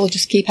effect. It'll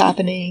just keep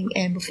happening.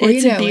 And before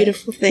you know it's a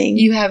beautiful thing.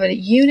 You have a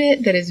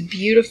unit that is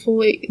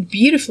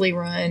beautifully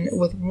run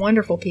with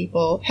wonderful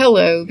people.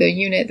 Hello, the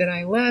unit that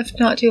I left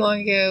not too long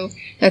ago.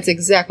 That's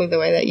exactly the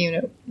way that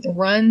unit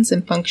runs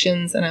and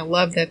functions. And I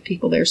love the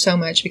people there so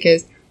much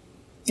because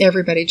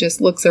everybody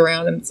just looks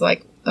around and it's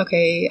like,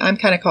 okay, I'm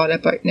kind of caught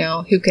up right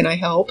now. Who can I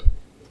help?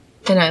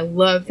 And I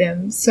love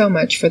them so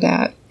much for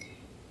that.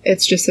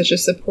 It's just such a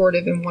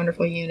supportive and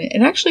wonderful unit.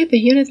 And actually, the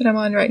unit that I'm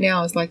on right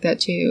now is like that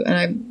too. And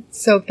I'm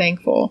so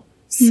thankful.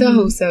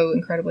 So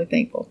incredibly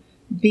thankful.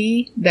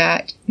 Be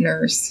that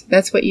nurse.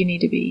 That's what you need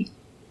to be.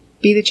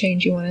 Be the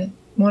change you want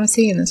to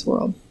see in this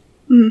world.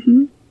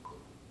 Mm-hmm.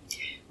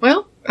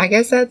 Well, I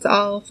guess that's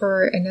all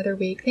for another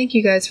week. Thank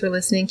you guys for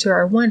listening to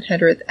our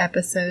 100th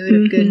episode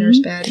of Good Nurse,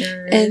 Bad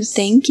Nurse. And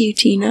thank you,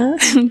 Tina,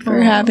 for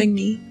having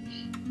me.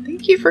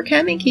 Thank you for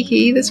coming,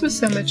 Kiki. This was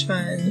so much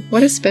fun.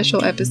 What a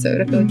special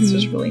episode. I feel like this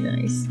was really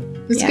nice.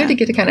 It's good to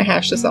get to kind of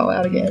hash this all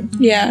out again.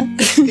 Yeah.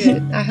 It's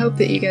good. I hope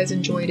that you guys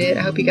enjoyed it.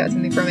 I hope you got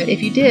something from it.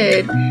 If you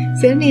did,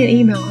 send me an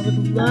email. I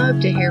would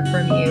love to hear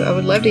from you. I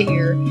would love to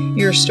hear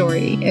your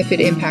story, if it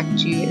impacted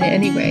you in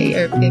any way,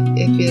 or if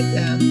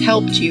it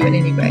helped you in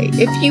any way.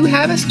 If you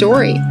have a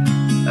story,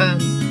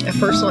 a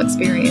personal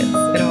experience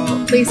at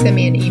all, please send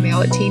me an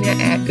email at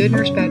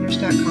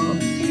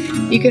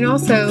tina@goodnursebadnurse.com. You can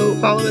also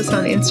follow us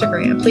on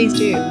Instagram. Please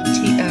do,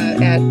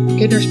 at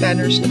Good Nurse Bad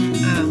Nurse on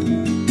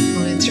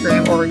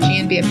Instagram, or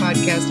GNB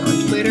Podcast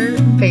on Twitter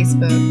and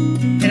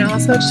Facebook. And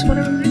also, I just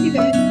want to remind you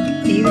that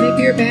even if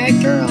you're a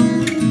bad girl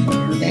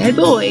or a bad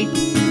boy,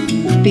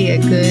 be a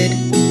good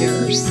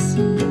nurse.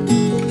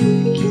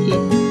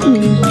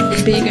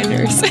 Be a good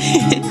nurse.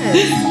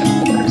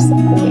 Yes.